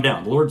had to come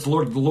down. The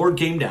Lord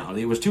came down.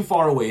 It was too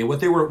far away.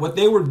 What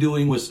they were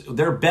doing was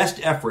their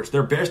best efforts,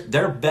 their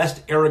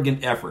best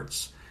arrogant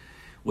efforts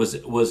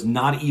was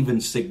not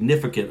even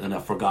significant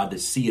enough for God to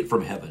see it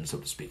from heaven, so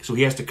to speak. So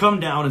he has to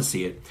come down and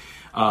see it.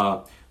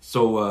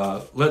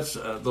 So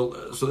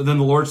then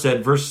the Lord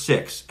said, verse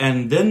 6,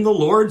 and then the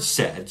Lord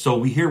said, so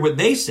we hear what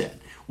they said.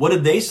 What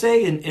did they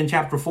say in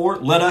chapter 4?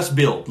 Let us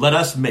build, let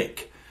us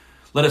make.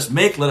 Let us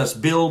make, let us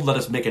build, let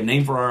us make a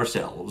name for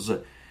ourselves.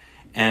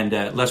 and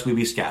lest we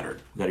be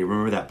scattered. We've got to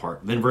remember that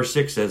part. Then verse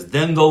 6 says,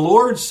 then the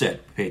Lord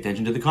said, pay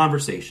attention to the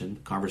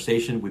conversation.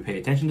 We pay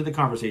attention to the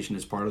conversation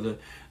as part of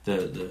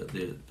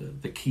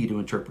the key to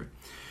interpret.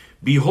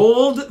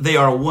 Behold, they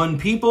are one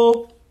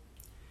people,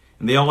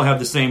 and they all have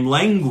the same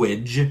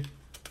language.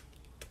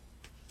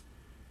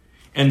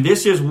 And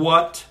this is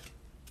what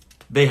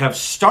they have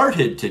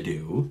started to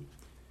do.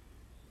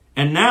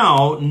 And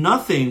now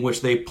nothing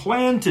which they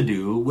plan to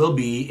do will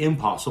be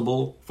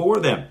impossible for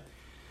them.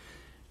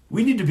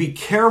 We need to be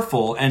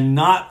careful and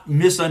not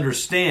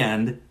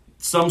misunderstand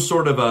some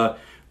sort of a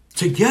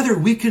together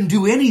we can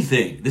do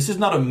anything. This is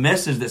not a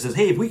message that says,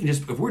 hey,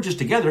 if we're just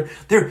together,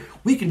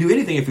 we can do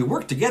anything if we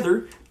work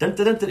together. Dun,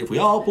 dun, dun, dun, if we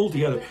all pull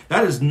together.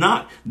 That is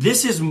not.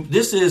 This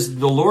is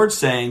the Lord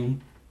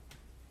saying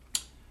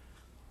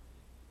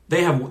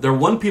they're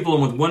one people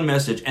and with one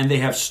message, and they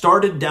have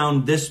started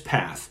down this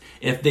path.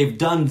 If they've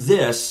done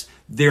this,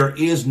 there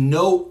is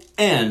no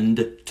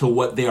end to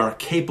what they are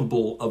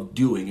capable of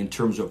doing in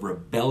terms of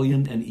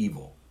rebellion and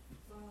evil.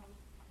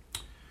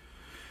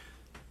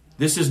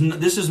 This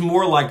is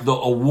more like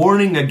a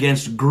warning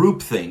against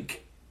groupthink,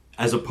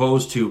 as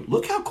opposed to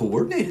look how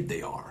coordinated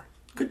they are.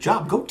 Good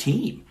job, go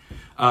team.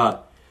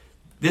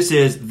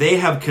 They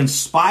have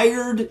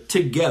conspired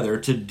together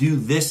to do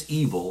this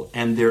evil,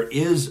 and there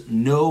is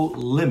no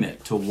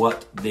limit to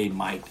what they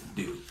might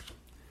do.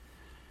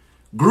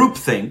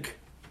 Groupthink,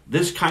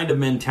 this kind of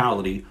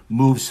mentality,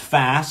 moves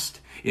fast.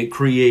 It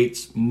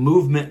creates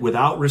movement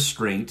without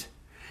restraint,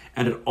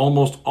 and it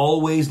almost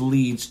always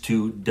leads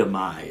to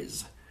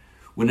demise.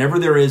 Whenever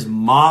there is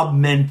mob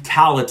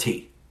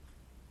mentality,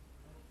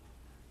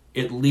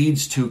 it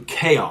leads to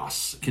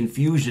chaos,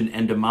 confusion,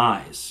 and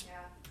demise. Yeah.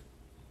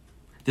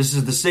 This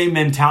is the same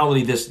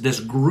mentality, this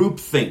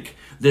groupthink,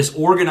 this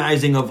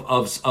organizing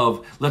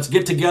of let's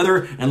get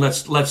together and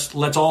let's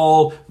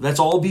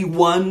all be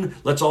one.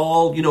 Let's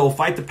all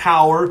fight the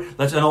power.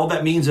 And all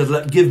that means is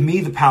give me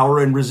the power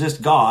and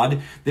resist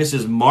God. This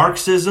is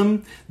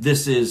Marxism.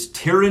 This is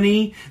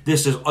tyranny.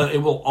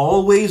 It will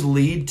always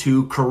lead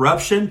to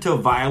corruption, to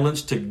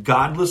violence, to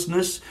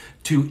godlessness,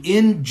 to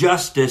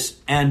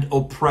injustice and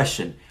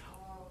oppression.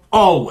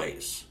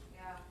 Always,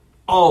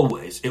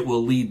 always, it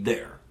will lead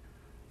there.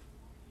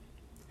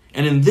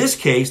 And in this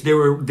case, they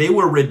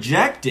were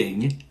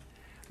rejecting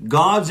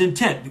God's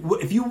intent.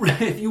 If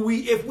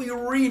we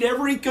read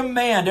every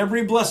command,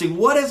 every blessing,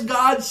 what has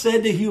God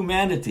said to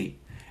humanity?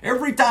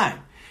 Every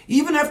time,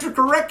 even after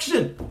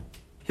correction,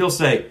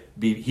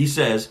 He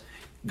says,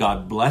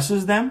 God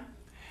blesses them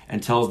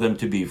and tells them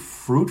to be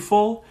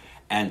fruitful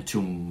and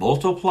to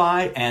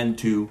multiply and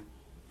to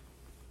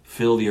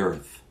fill the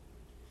earth.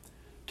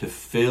 To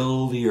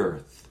fill the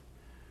earth.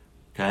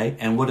 Okay?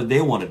 And what did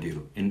they want to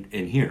do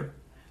in here?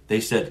 They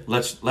said,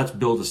 let's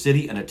build a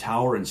city and a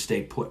tower and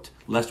stay put,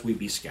 lest we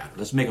be scattered.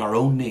 Let's make our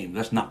own name.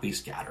 Let's not be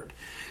scattered.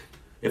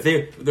 If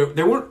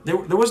there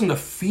wasn't a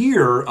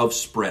fear of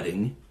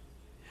spreading,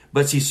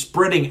 but see,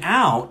 spreading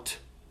out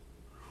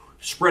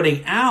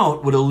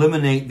would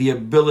eliminate the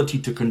ability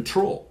to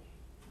control,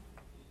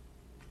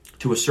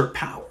 to assert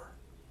power.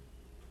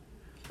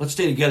 Let's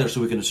stay together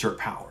so we can assert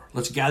power.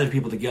 Let's gather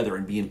people together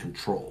and be in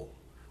control.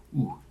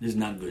 Ooh, this is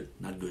not good.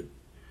 Not good.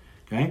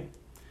 Okay.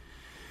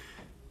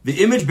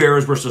 The image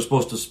bearers were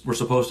supposed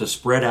to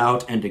spread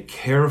out and to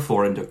care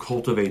for and to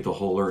cultivate the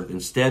whole earth.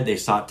 Instead, they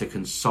sought to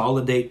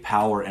consolidate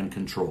power and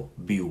control.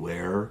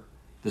 Beware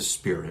the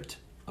spirit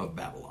of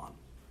Babylon.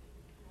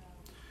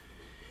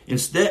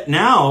 Instead,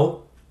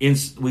 now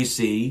we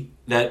see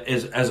that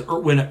as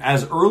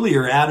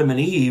earlier Adam and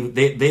Eve,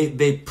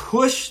 they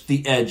pushed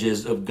the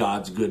edges of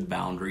God's good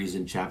boundaries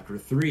in chapter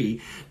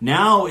 3.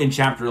 Now in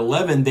chapter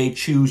 11, they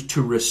choose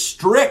to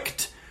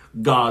restrict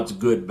God's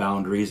good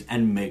boundaries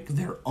and make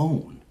their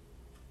own.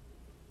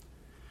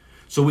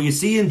 So we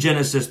see in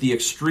Genesis the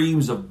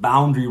extremes of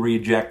boundary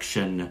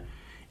rejection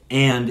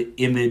and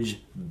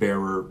image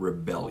bearer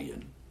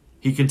rebellion.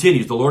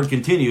 The Lord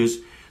continues,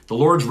 the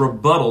Lord's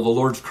rebuttal, the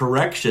Lord's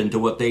correction to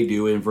what they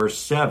do in verse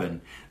 7.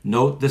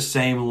 Note the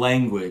same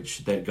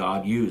language that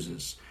God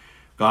uses.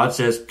 God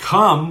says,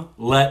 come,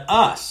 let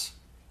us.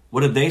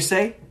 What did they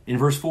say in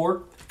verse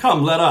 4?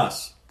 Come, let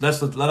us.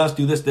 Let us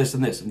do this, this,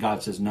 and this. And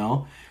God says,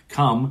 no,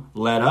 come,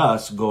 let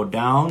us go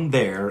down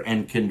there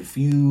and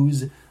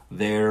confuse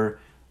their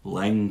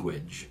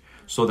language,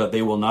 so that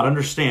they will not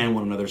understand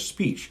one another's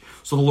speech.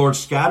 So the Lord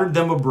scattered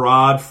them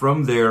abroad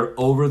from there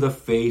over the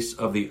face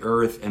of the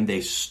earth, and they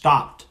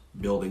stopped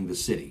building the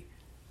city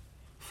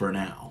for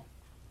now.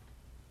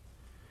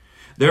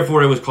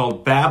 Therefore it was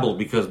called Babel,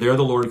 because there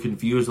the Lord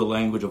confused the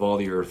language of all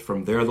the earth.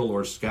 From there the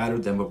Lord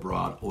scattered them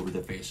abroad over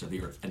the face of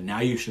the earth. And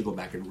now you should go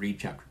back and read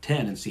chapter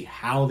 10 and see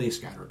how they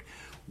scattered,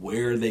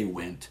 where they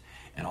went,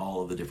 and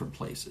all of the different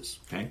places.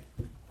 Okay?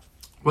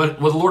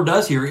 What the Lord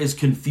does here is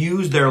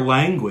confuse their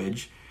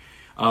language,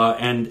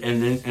 and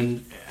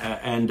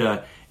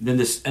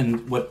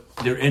what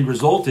their end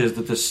result is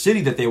that the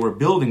city that they were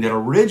building, that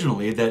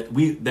originally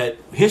that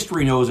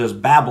history knows as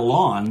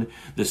Babylon,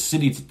 the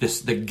city,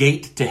 the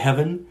gate to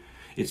heaven.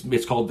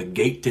 It's called the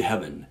gate to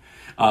heaven.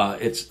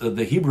 It's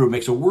the Hebrew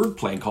makes a word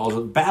play and calls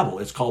it Babel.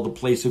 It's called the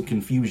place of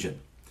confusion.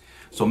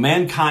 So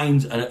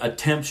mankind's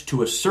attempt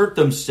to assert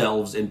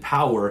themselves in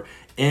power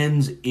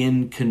ends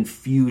in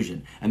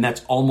confusion. And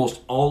that's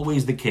almost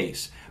always the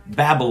case.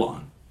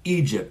 Babylon,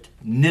 Egypt,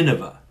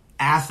 Nineveh,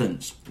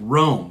 Athens,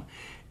 Rome,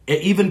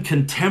 even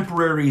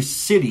contemporary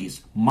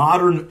cities,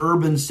 modern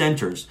urban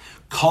centers,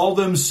 call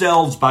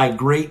themselves by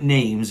great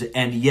names,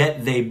 and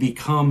yet they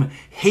become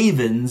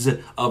havens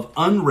of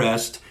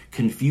unrest,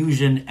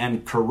 confusion,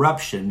 and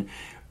corruption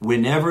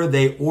whenever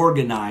they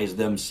organize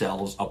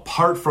themselves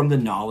apart from the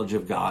knowledge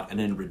of God and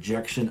in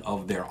rejection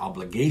of their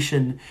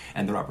obligation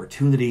and their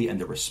opportunity and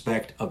the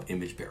respect of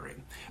image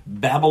bearing.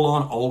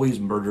 Babylon always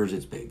murders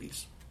its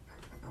babies.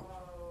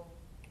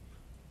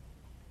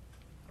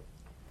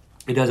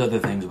 It does other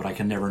things, but I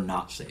can never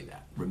not say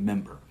that.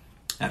 Remember,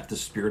 that's the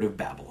spirit of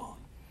Babylon.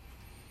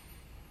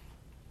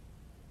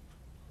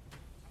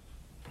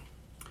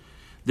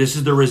 This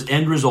is the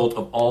end result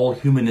of all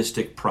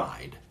humanistic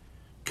pride.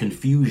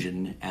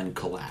 Confusion and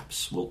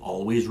collapse will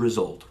always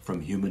result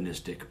from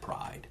humanistic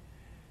pride.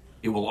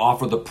 It will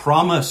offer the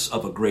promise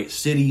of a great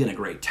city and a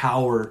great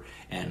tower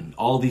and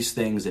all these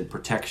things and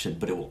protection,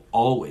 but it will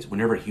always,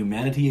 whenever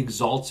humanity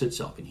exalts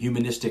itself in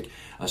humanistic,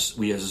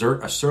 we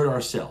assert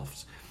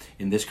ourselves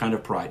in this kind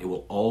of pride, it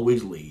will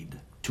always lead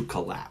to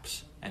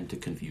collapse and to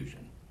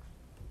confusion.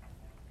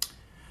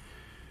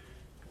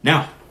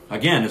 Now,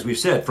 again, as we've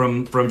said,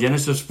 from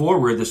Genesis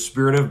forward, the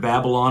spirit of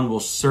Babylon will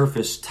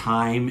surface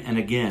time and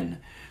again.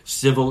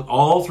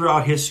 All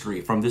throughout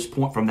history, from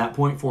that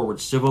point forward,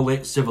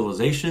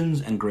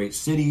 civilizations and great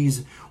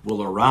cities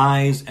will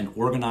arise and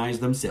organize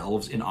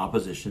themselves in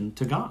opposition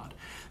to God.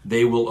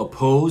 They will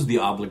oppose the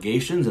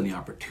obligations and the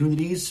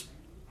opportunities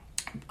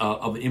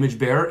of the image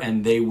bearer,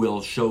 and they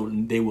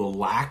will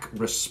lack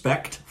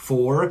respect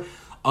for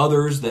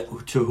others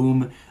to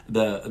whom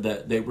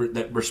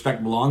that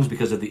respect belongs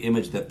because of the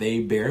image that they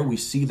bear. We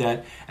see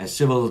that as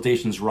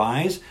civilizations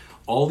rise.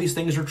 All these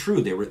things are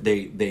true.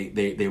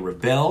 They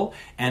rebel,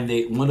 and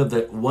one of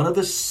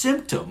the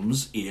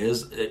symptoms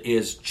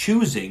is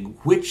choosing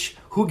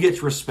who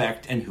gets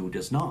respect and who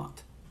does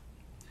not.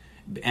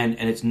 And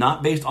it's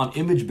not based on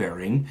image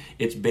bearing.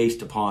 It's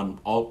based on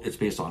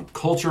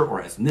culture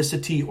or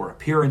ethnicity or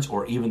appearance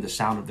or even the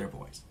sound of their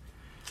voice.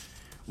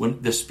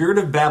 When the spirit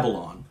of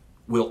Babylon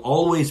will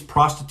always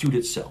prostitute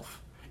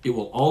itself, it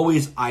will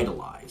always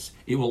idolize,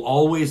 it will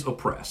always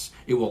oppress,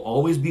 it will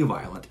always be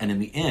violent, and in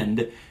the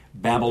end,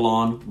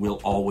 Babylon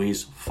will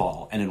always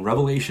fall. And in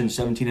Revelation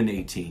 17 and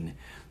 18,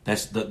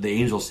 that's the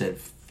angel said,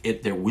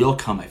 there will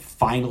come a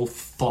final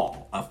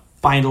fall, a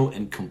final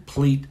and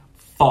complete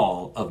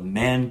fall of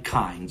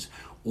mankind's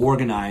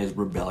organized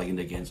rebellion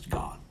against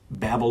God.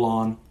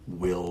 Babylon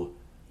will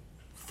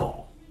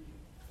fall.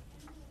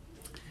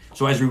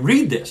 So as we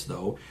read this,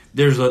 though,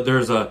 there's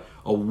a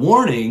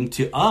warning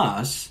to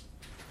us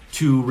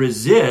to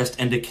resist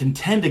and to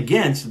contend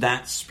against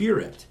that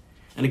spirit.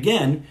 And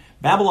again,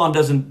 Babylon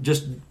doesn't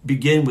just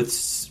begin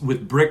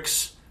with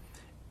bricks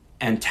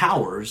and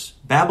towers.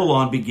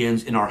 Babylon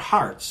begins in our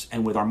hearts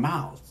and with our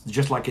mouths,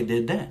 just like it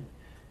did then.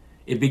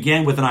 It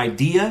began with an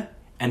idea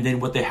and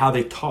then how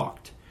they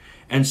talked.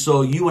 And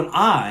so you and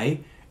I,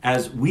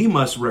 as we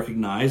must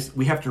recognize,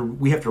 we have to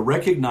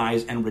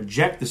recognize and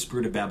reject the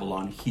spirit of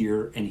Babylon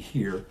here and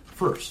here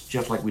first,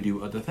 just like we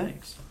do other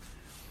things.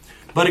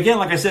 But again,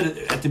 like I said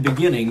at the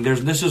beginning,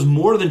 this is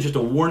more than just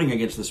a warning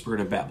against the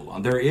spirit of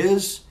Babylon. There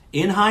is,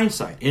 in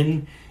hindsight,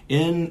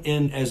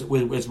 as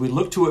we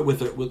look to it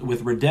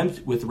with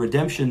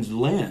redemption's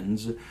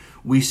lens,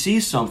 we see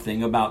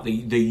something about the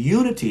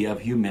unity of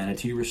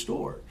humanity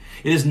restored.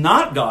 It is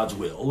not God's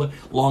will,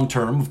 long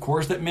term, of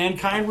course, that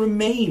mankind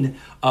remain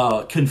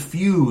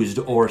confused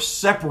or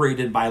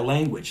separated by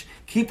language.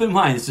 Keep in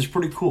mind, this is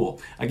pretty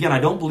cool. Again, I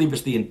don't believe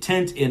it's the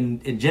intent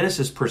in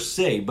Genesis per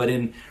se, but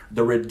in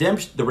the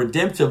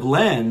redemptive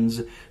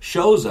lens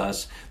shows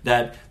us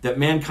that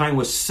mankind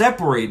was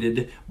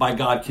separated by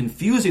God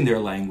confusing their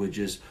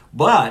languages,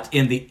 but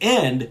in the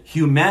end,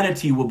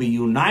 humanity will be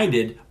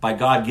united by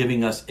God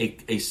giving us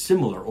a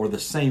similar or the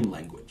same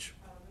language.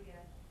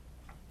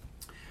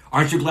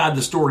 Aren't you glad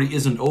the story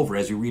isn't over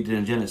as you read it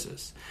in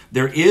Genesis?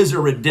 There is a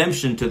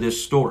redemption to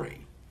this story.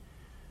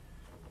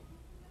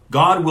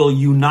 God will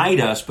unite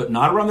us, but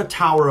not around the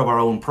tower of our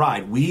own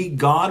pride.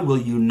 God will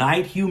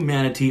unite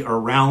humanity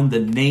around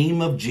the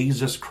name of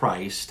Jesus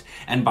Christ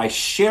and by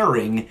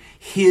sharing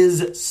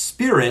His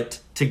Spirit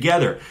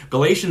together.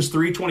 Galatians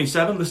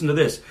 3:27, listen to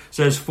this,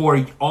 says,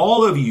 "For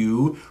all of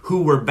you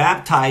who were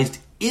baptized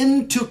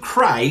into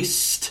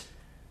Christ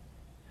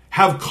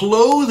have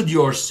clothed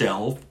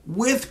yourself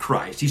with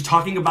Christ." He's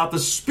talking about the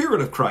Spirit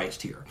of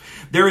Christ here.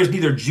 "There is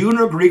neither Jew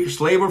nor Greek,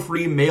 slave or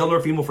free, male nor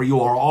female, for you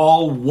are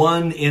all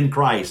one in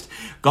Christ."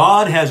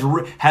 God has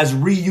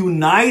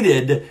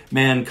reunited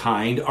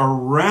mankind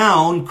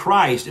around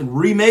Christ and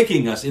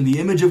remaking us in the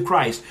image of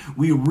Christ.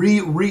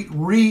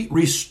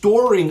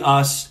 Restoring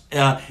us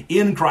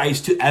in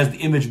Christ as the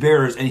image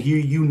bearers, and He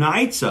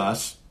unites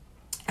us.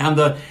 And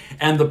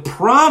the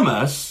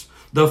promise,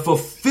 the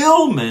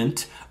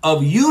fulfillment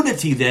of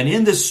unity then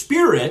in the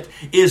Spirit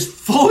is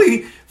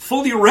fully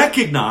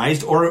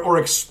recognized or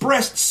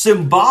expressed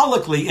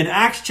symbolically in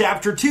Acts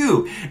chapter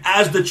 2.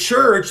 As the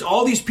church,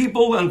 all these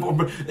people,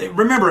 and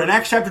remember in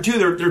Acts chapter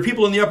 2, there are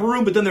people in the upper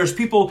room, but then there's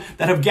people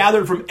that have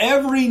gathered from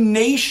every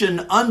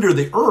nation under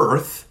the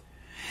earth.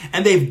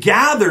 And they've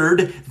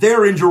gathered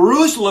there in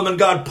Jerusalem, and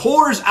God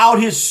pours out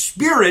His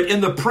Spirit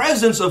in the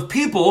presence of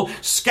people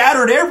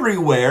scattered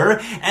everywhere,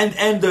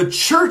 and the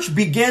church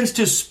begins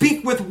to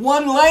speak with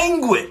one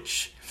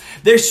language.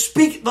 They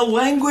speak the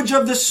language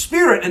of the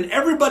Spirit, and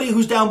everybody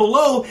who's down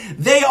below,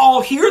 they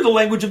all hear the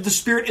language of the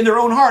Spirit in their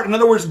own heart. In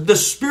other words, the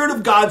Spirit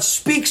of God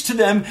speaks to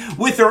them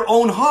with their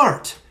own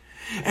heart.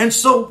 And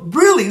so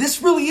really,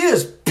 this really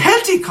is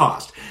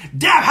Pentecost.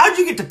 Dad, how'd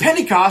you get to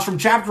Pentecost from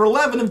chapter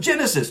 11 of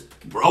Genesis?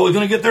 We're always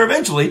going to get there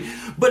eventually.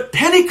 But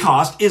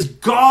Pentecost is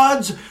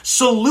God's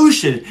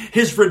solution.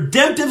 His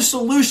redemptive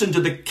solution to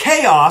the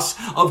chaos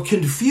of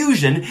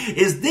confusion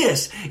is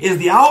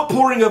the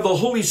outpouring of the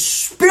Holy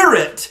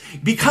Spirit.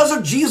 Because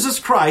of Jesus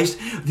Christ,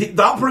 the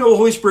outpouring of the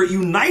Holy Spirit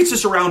unites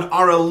us around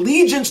our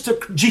allegiance to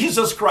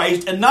Jesus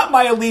Christ, and not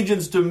my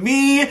allegiance to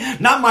me,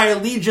 not my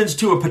allegiance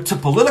to a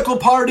political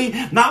party,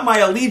 not my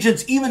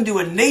allegiance even to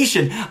a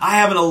nation. I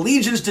have an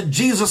allegiance to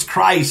Jesus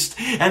Christ.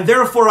 And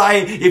therefore,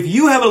 if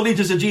you have an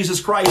allegiance to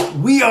Jesus Christ,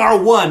 we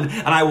are one.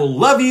 And I will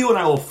love you, and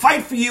I will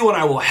fight for you, and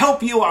I will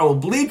help you, I will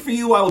bleed for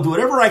you, I will do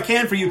whatever I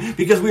can for you,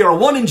 because we are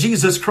one in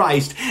Jesus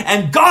Christ.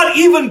 And God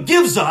even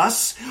gives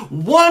us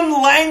one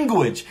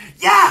language.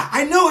 Yeah,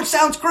 I know it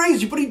sounds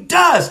crazy, but He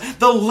does.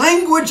 The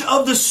language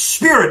of the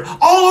Spirit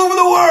all over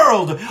the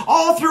world,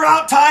 all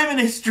throughout time and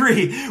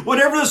history.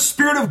 Whenever the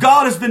Spirit of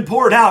God has been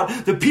poured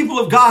out, the people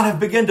of God have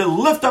begun to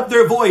lift up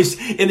their voice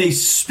in a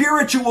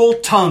spiritual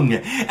tongue,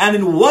 and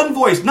in one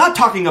voice, not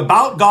talking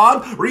about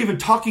God or even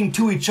talking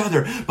to each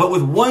other, but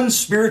with one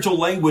spiritual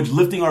language,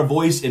 lifting our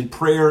voice in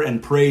prayer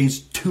and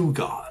praise to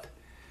God.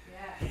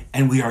 Yes.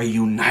 And we are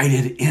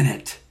united in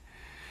it.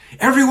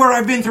 Everywhere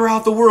I've been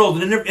throughout the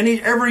world, and in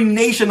every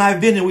nation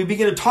I've been in, we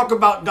begin to talk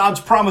about God's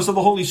promise of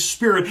the Holy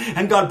Spirit,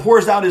 and God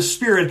pours out His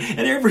Spirit. And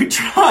every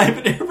tribe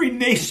and every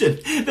nation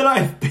that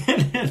I've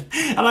been in,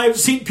 and I've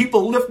seen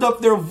people lift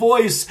up their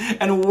voice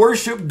and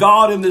worship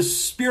God in the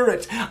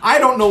Spirit. I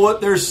don't know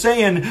what they're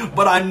saying,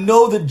 but I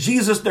know the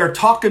Jesus they're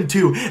talking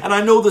to, and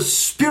I know the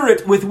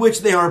Spirit with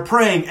which they are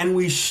praying, and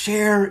we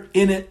share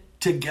in it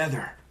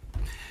together.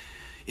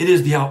 It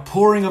is the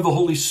outpouring of the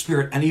Holy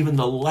Spirit and even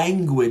the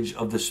language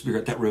of the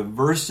Spirit that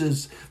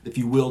reverses, if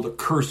you will, the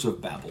curse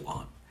of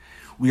Babylon.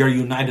 We are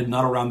united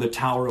not around the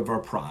tower of our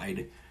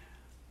pride,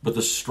 but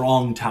the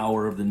strong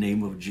tower of the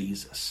name of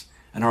Jesus.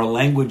 And our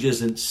language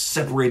isn't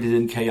separated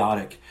and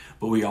chaotic,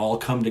 but we all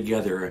come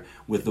together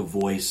with the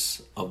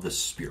voice of the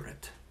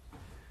Spirit.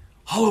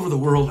 All over the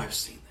world I've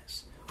seen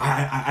this.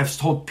 I've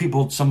told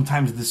people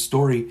sometimes this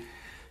story,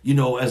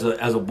 as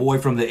a boy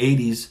from the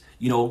 80s,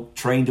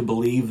 trained to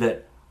believe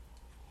that,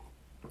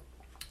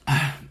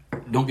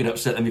 don't get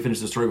upset. Let me finish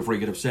the story before you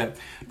get upset.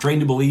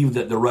 Trained to believe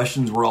that the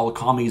Russians were all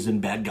commies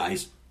and bad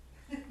guys.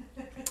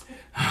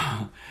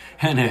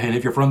 and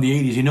if you're from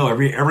the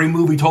 80s, every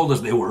movie told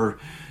us they were,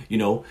 they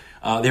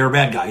were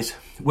bad guys.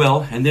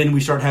 Well, and then we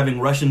start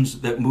having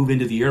Russians that move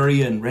into the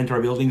area and rent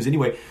our buildings.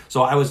 Anyway,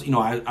 so I was,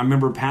 I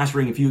remember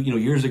pastoring a few,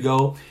 years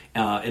ago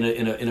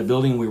in a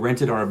building. We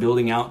rented our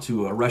building out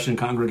to a Russian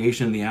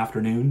congregation in the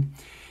afternoon.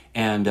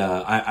 And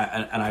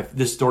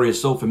this story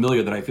is so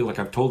familiar that I feel like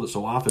I've told it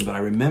so often, but I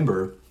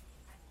remember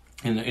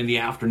in the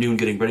afternoon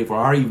getting ready for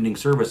our evening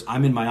service,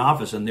 I'm in my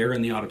office and they're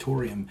in the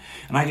auditorium,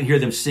 and I can hear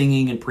them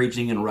singing and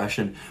preaching in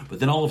Russian, but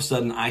then all of a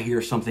sudden I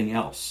hear something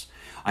else.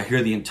 I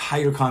hear the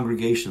entire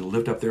congregation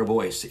lift up their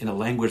voice in a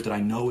language that I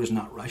know is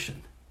not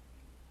Russian.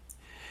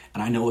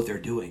 And I know what they're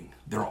doing.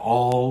 They're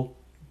all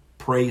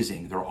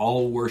praising, they're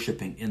all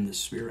worshiping in the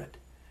Spirit.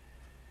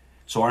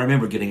 So I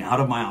remember getting out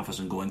of my office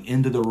and going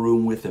into the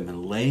room with them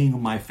and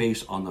laying my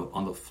face on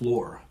the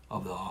floor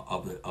of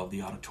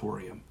the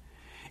auditorium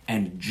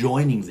and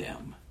joining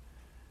them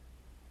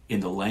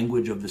in the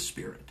language of the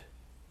Spirit.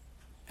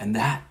 And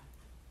that,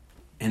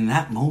 in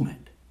that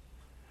moment,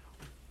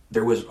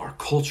 there was our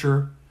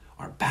culture,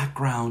 our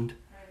background,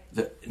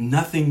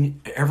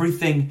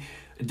 everything.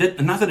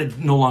 Not that it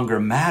no longer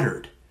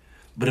mattered,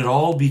 but it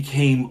all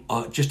became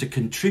just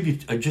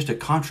a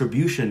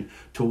contribution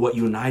to what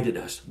united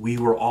us.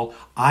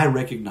 I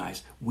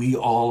recognize we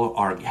all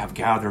have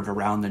gathered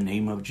around the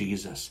name of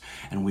Jesus,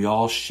 and we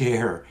all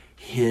share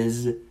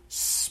His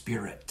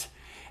Spirit,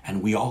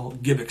 and we all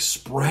give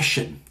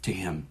expression to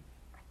Him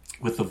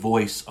with the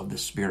voice of the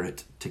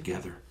Spirit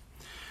together.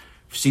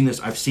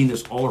 I've seen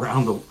this all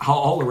around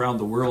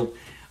the world,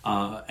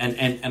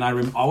 and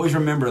I always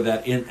remember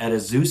that at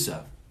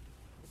Azusa,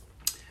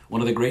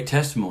 one of the great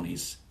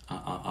testimonies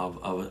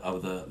of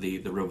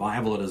the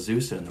revival at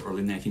Azusa in the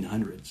early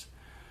 1900s.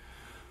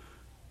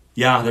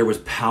 Yeah, there was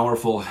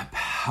powerful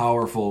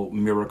powerful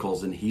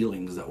miracles and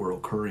healings that were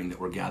occurring, that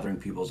were gathering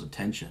people's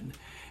attention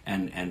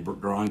and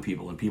drawing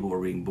people, and people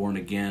were being born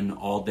again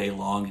all day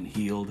long and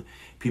healed.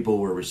 People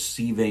were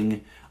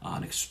receiving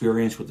an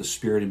experience with the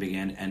Spirit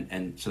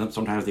and so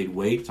sometimes they'd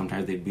wait,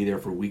 sometimes they'd be there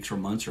for weeks or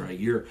months or a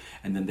year,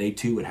 and then they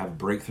too would have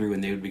breakthrough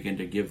and they would begin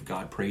to give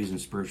God praise in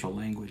spiritual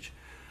language.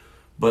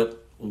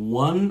 But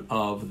one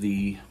of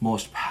the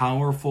most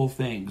powerful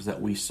things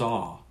that we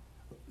saw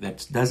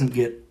that doesn't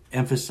get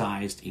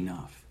emphasized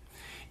enough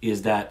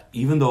is that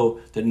even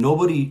though that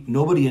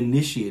nobody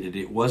initiated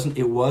it,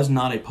 it was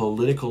not a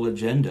political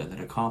agenda that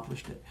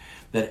accomplished it.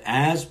 That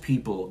as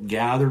people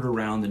gathered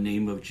around the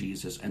name of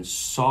Jesus and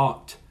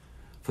sought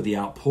for the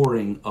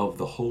outpouring of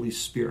the Holy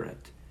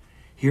Spirit,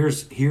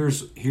 here's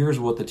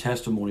what the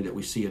testimony that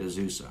we see at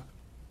Azusa.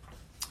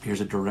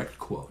 Here's a direct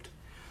quote.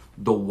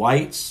 The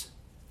whites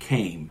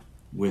came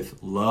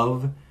with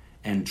love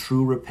and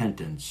true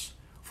repentance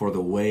for the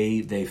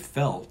way they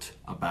felt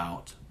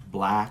about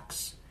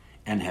blacks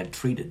and had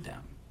treated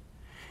them.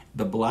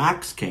 The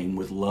blacks came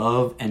with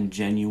love and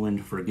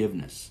genuine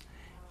forgiveness.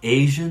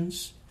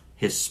 Asians,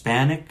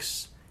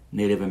 Hispanics,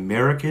 Native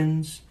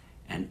Americans,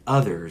 and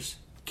others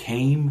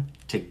came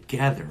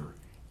together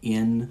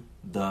in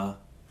the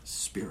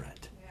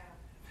Spirit. Yeah.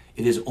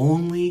 It is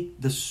only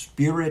the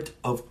Spirit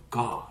of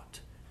God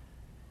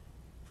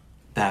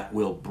that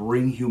will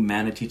bring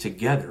humanity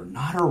together,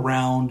 not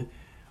around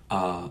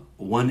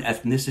one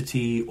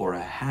ethnicity or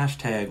a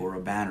hashtag or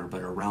a banner,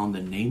 but around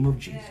the name of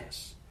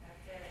Jesus.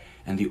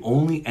 And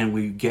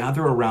we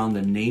gather around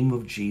the name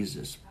of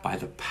Jesus by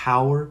the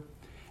power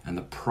and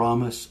the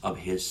promise of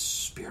His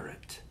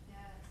Spirit.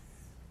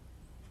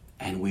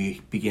 And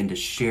we begin to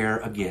share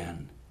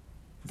again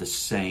the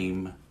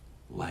same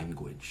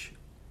language.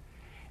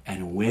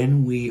 And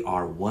when we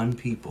are one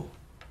people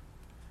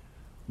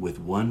with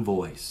one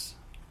voice,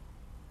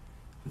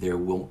 there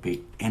won't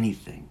be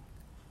anything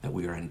that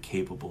we are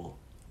incapable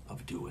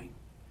of doing,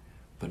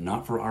 but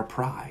not for our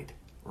pride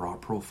or our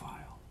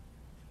profile,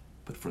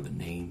 but for the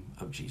name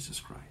of Jesus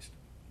Christ.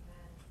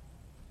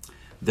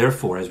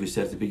 Therefore, as we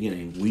said at the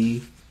beginning,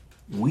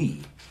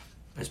 we,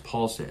 as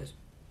Paul says,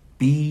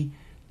 be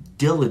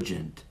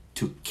diligent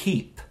to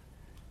keep.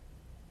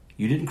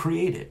 You didn't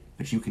create it,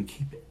 but you can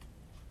keep it.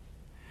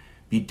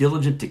 Be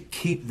diligent to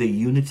keep the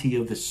unity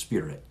of the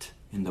Spirit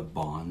in the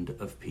bond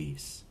of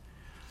peace.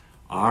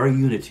 Our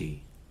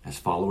unity as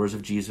followers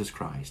of Jesus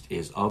Christ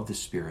is of the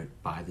Spirit,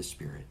 by the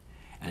Spirit,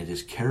 and it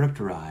is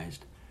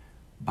characterized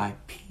by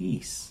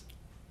peace,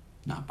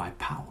 not by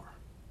power.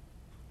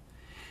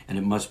 And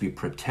it must be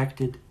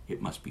protected,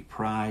 it must be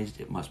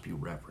prized, it must be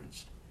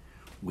reverenced.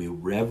 We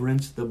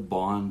reverence the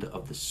bond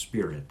of the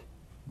Spirit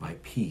by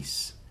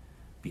peace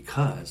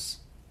because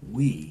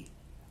we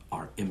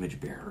are image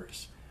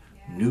bearers,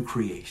 new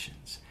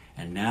creations.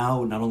 And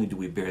now not only do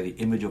we bear the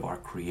image of our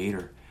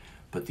Creator,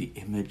 but the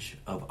image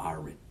of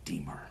our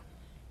Redeemer.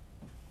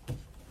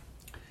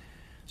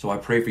 So I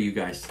pray for you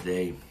guys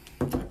today.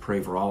 I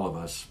pray for all of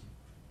us.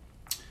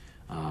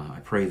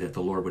 I pray that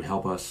the Lord would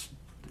help us,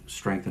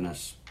 strengthen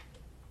us,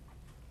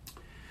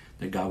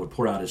 that God would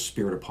pour out His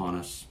Spirit upon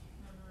us,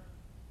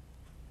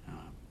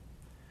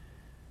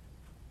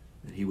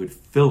 that He would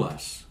fill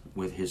us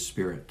with His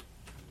Spirit.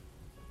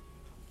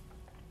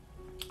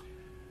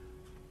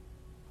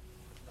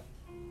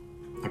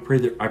 I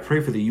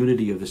pray for the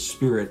unity of the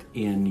Spirit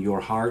in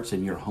your hearts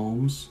and your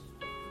homes.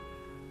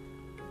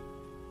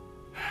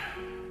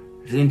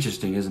 It's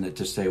interesting, isn't it,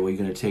 to say, well, you're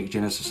going to take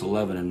Genesis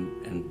 11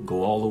 and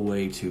go all the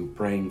way to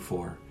praying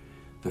for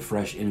the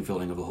fresh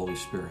infilling of the Holy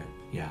Spirit.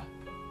 Yeah.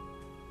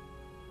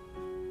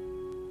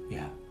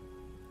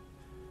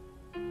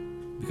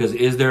 Because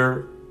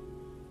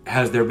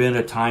has there been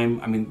a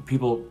time, I mean,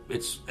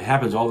 it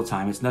happens all the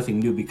time. It's nothing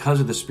new. Because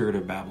of the spirit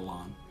of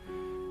Babylon,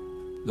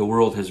 the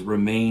world has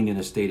remained in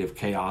a state of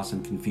chaos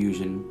and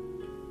confusion,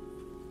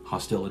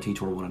 hostility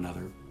toward one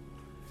another.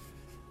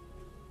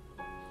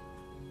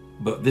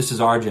 But this is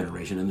our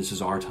generation and this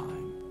is our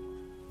time.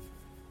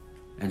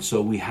 And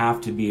so we have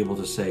to be able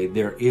to say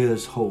there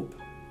is hope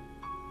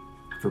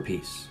for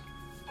peace.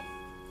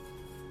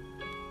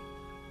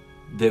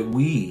 That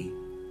we,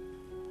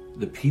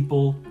 the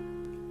people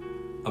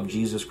of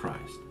Jesus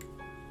Christ,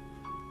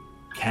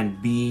 can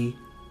be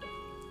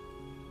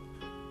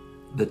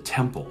the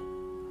temple,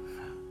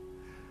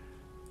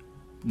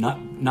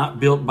 not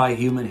built by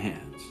human hands.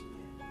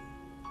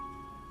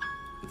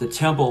 The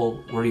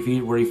temple where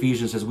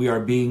Ephesians says we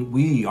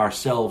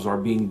ourselves are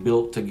being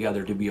built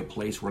together to be a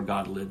place where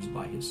God lives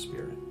by His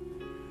Spirit.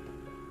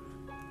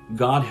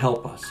 God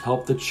help us,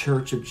 help the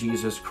Church of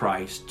Jesus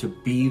Christ to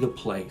be the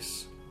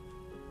place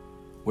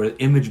where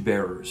image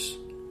bearers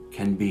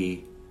can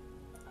be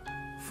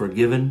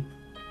forgiven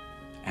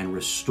and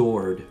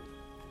restored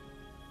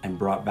and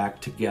brought back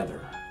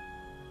together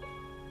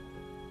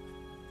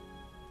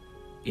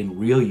in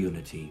real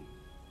unity,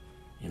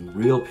 in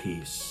real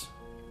peace,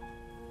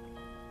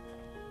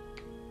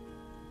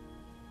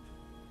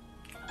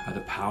 by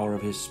the power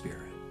of His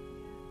Spirit.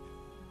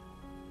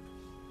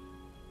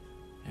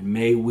 And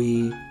may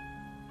we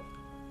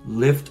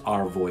lift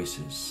our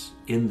voices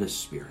in the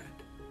Spirit.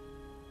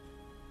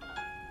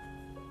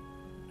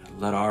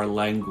 Let our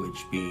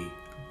language be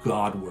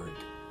Godward,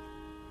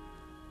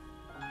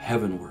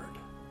 heavenward,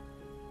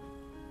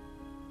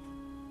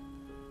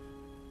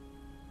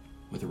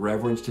 with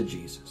reverence to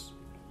Jesus.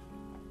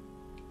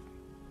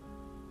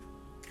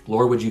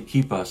 Lord, would you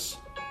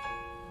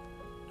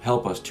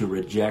help us to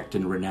reject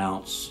and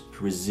renounce,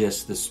 to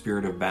resist the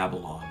spirit of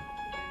Babylon,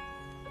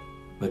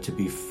 but to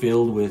be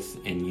filled with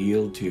and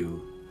yield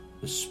to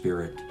the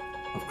Spirit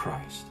of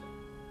Christ.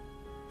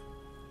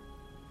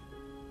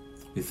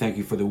 We thank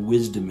you for the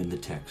wisdom in the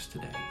text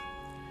today.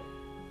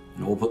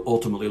 And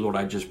ultimately, Lord,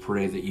 I just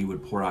pray that you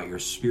would pour out your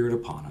Spirit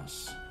upon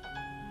us.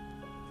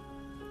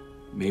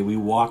 May we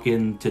walk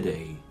in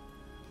today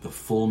the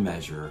full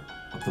measure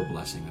of the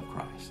blessing of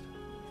Christ.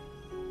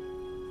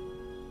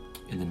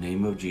 In the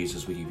name of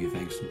Jesus, we give you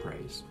thanks and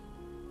praise.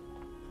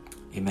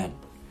 Amen.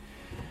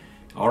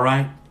 All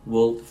right.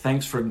 Well,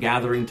 thanks for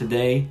gathering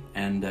today,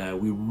 and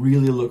we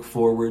really look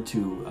forward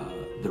to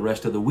the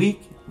rest of the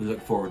week. We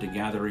look forward to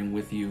gathering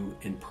with you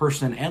in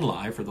person and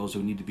live for those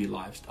who need to be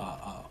live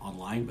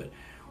online, but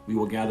we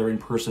will gather in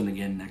person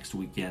again next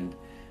weekend,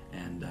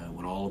 and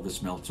when all of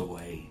this melts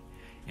away,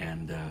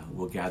 and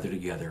we'll gather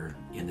together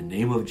in the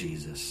name of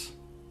Jesus,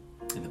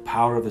 in the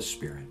power of the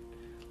Spirit,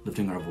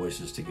 lifting our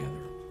voices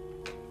together.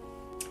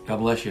 God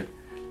bless you.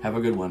 Have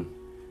a good one.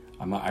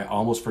 I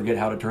almost forget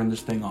how to turn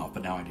this thing off,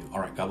 but now I do. All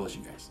right, God bless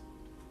you guys.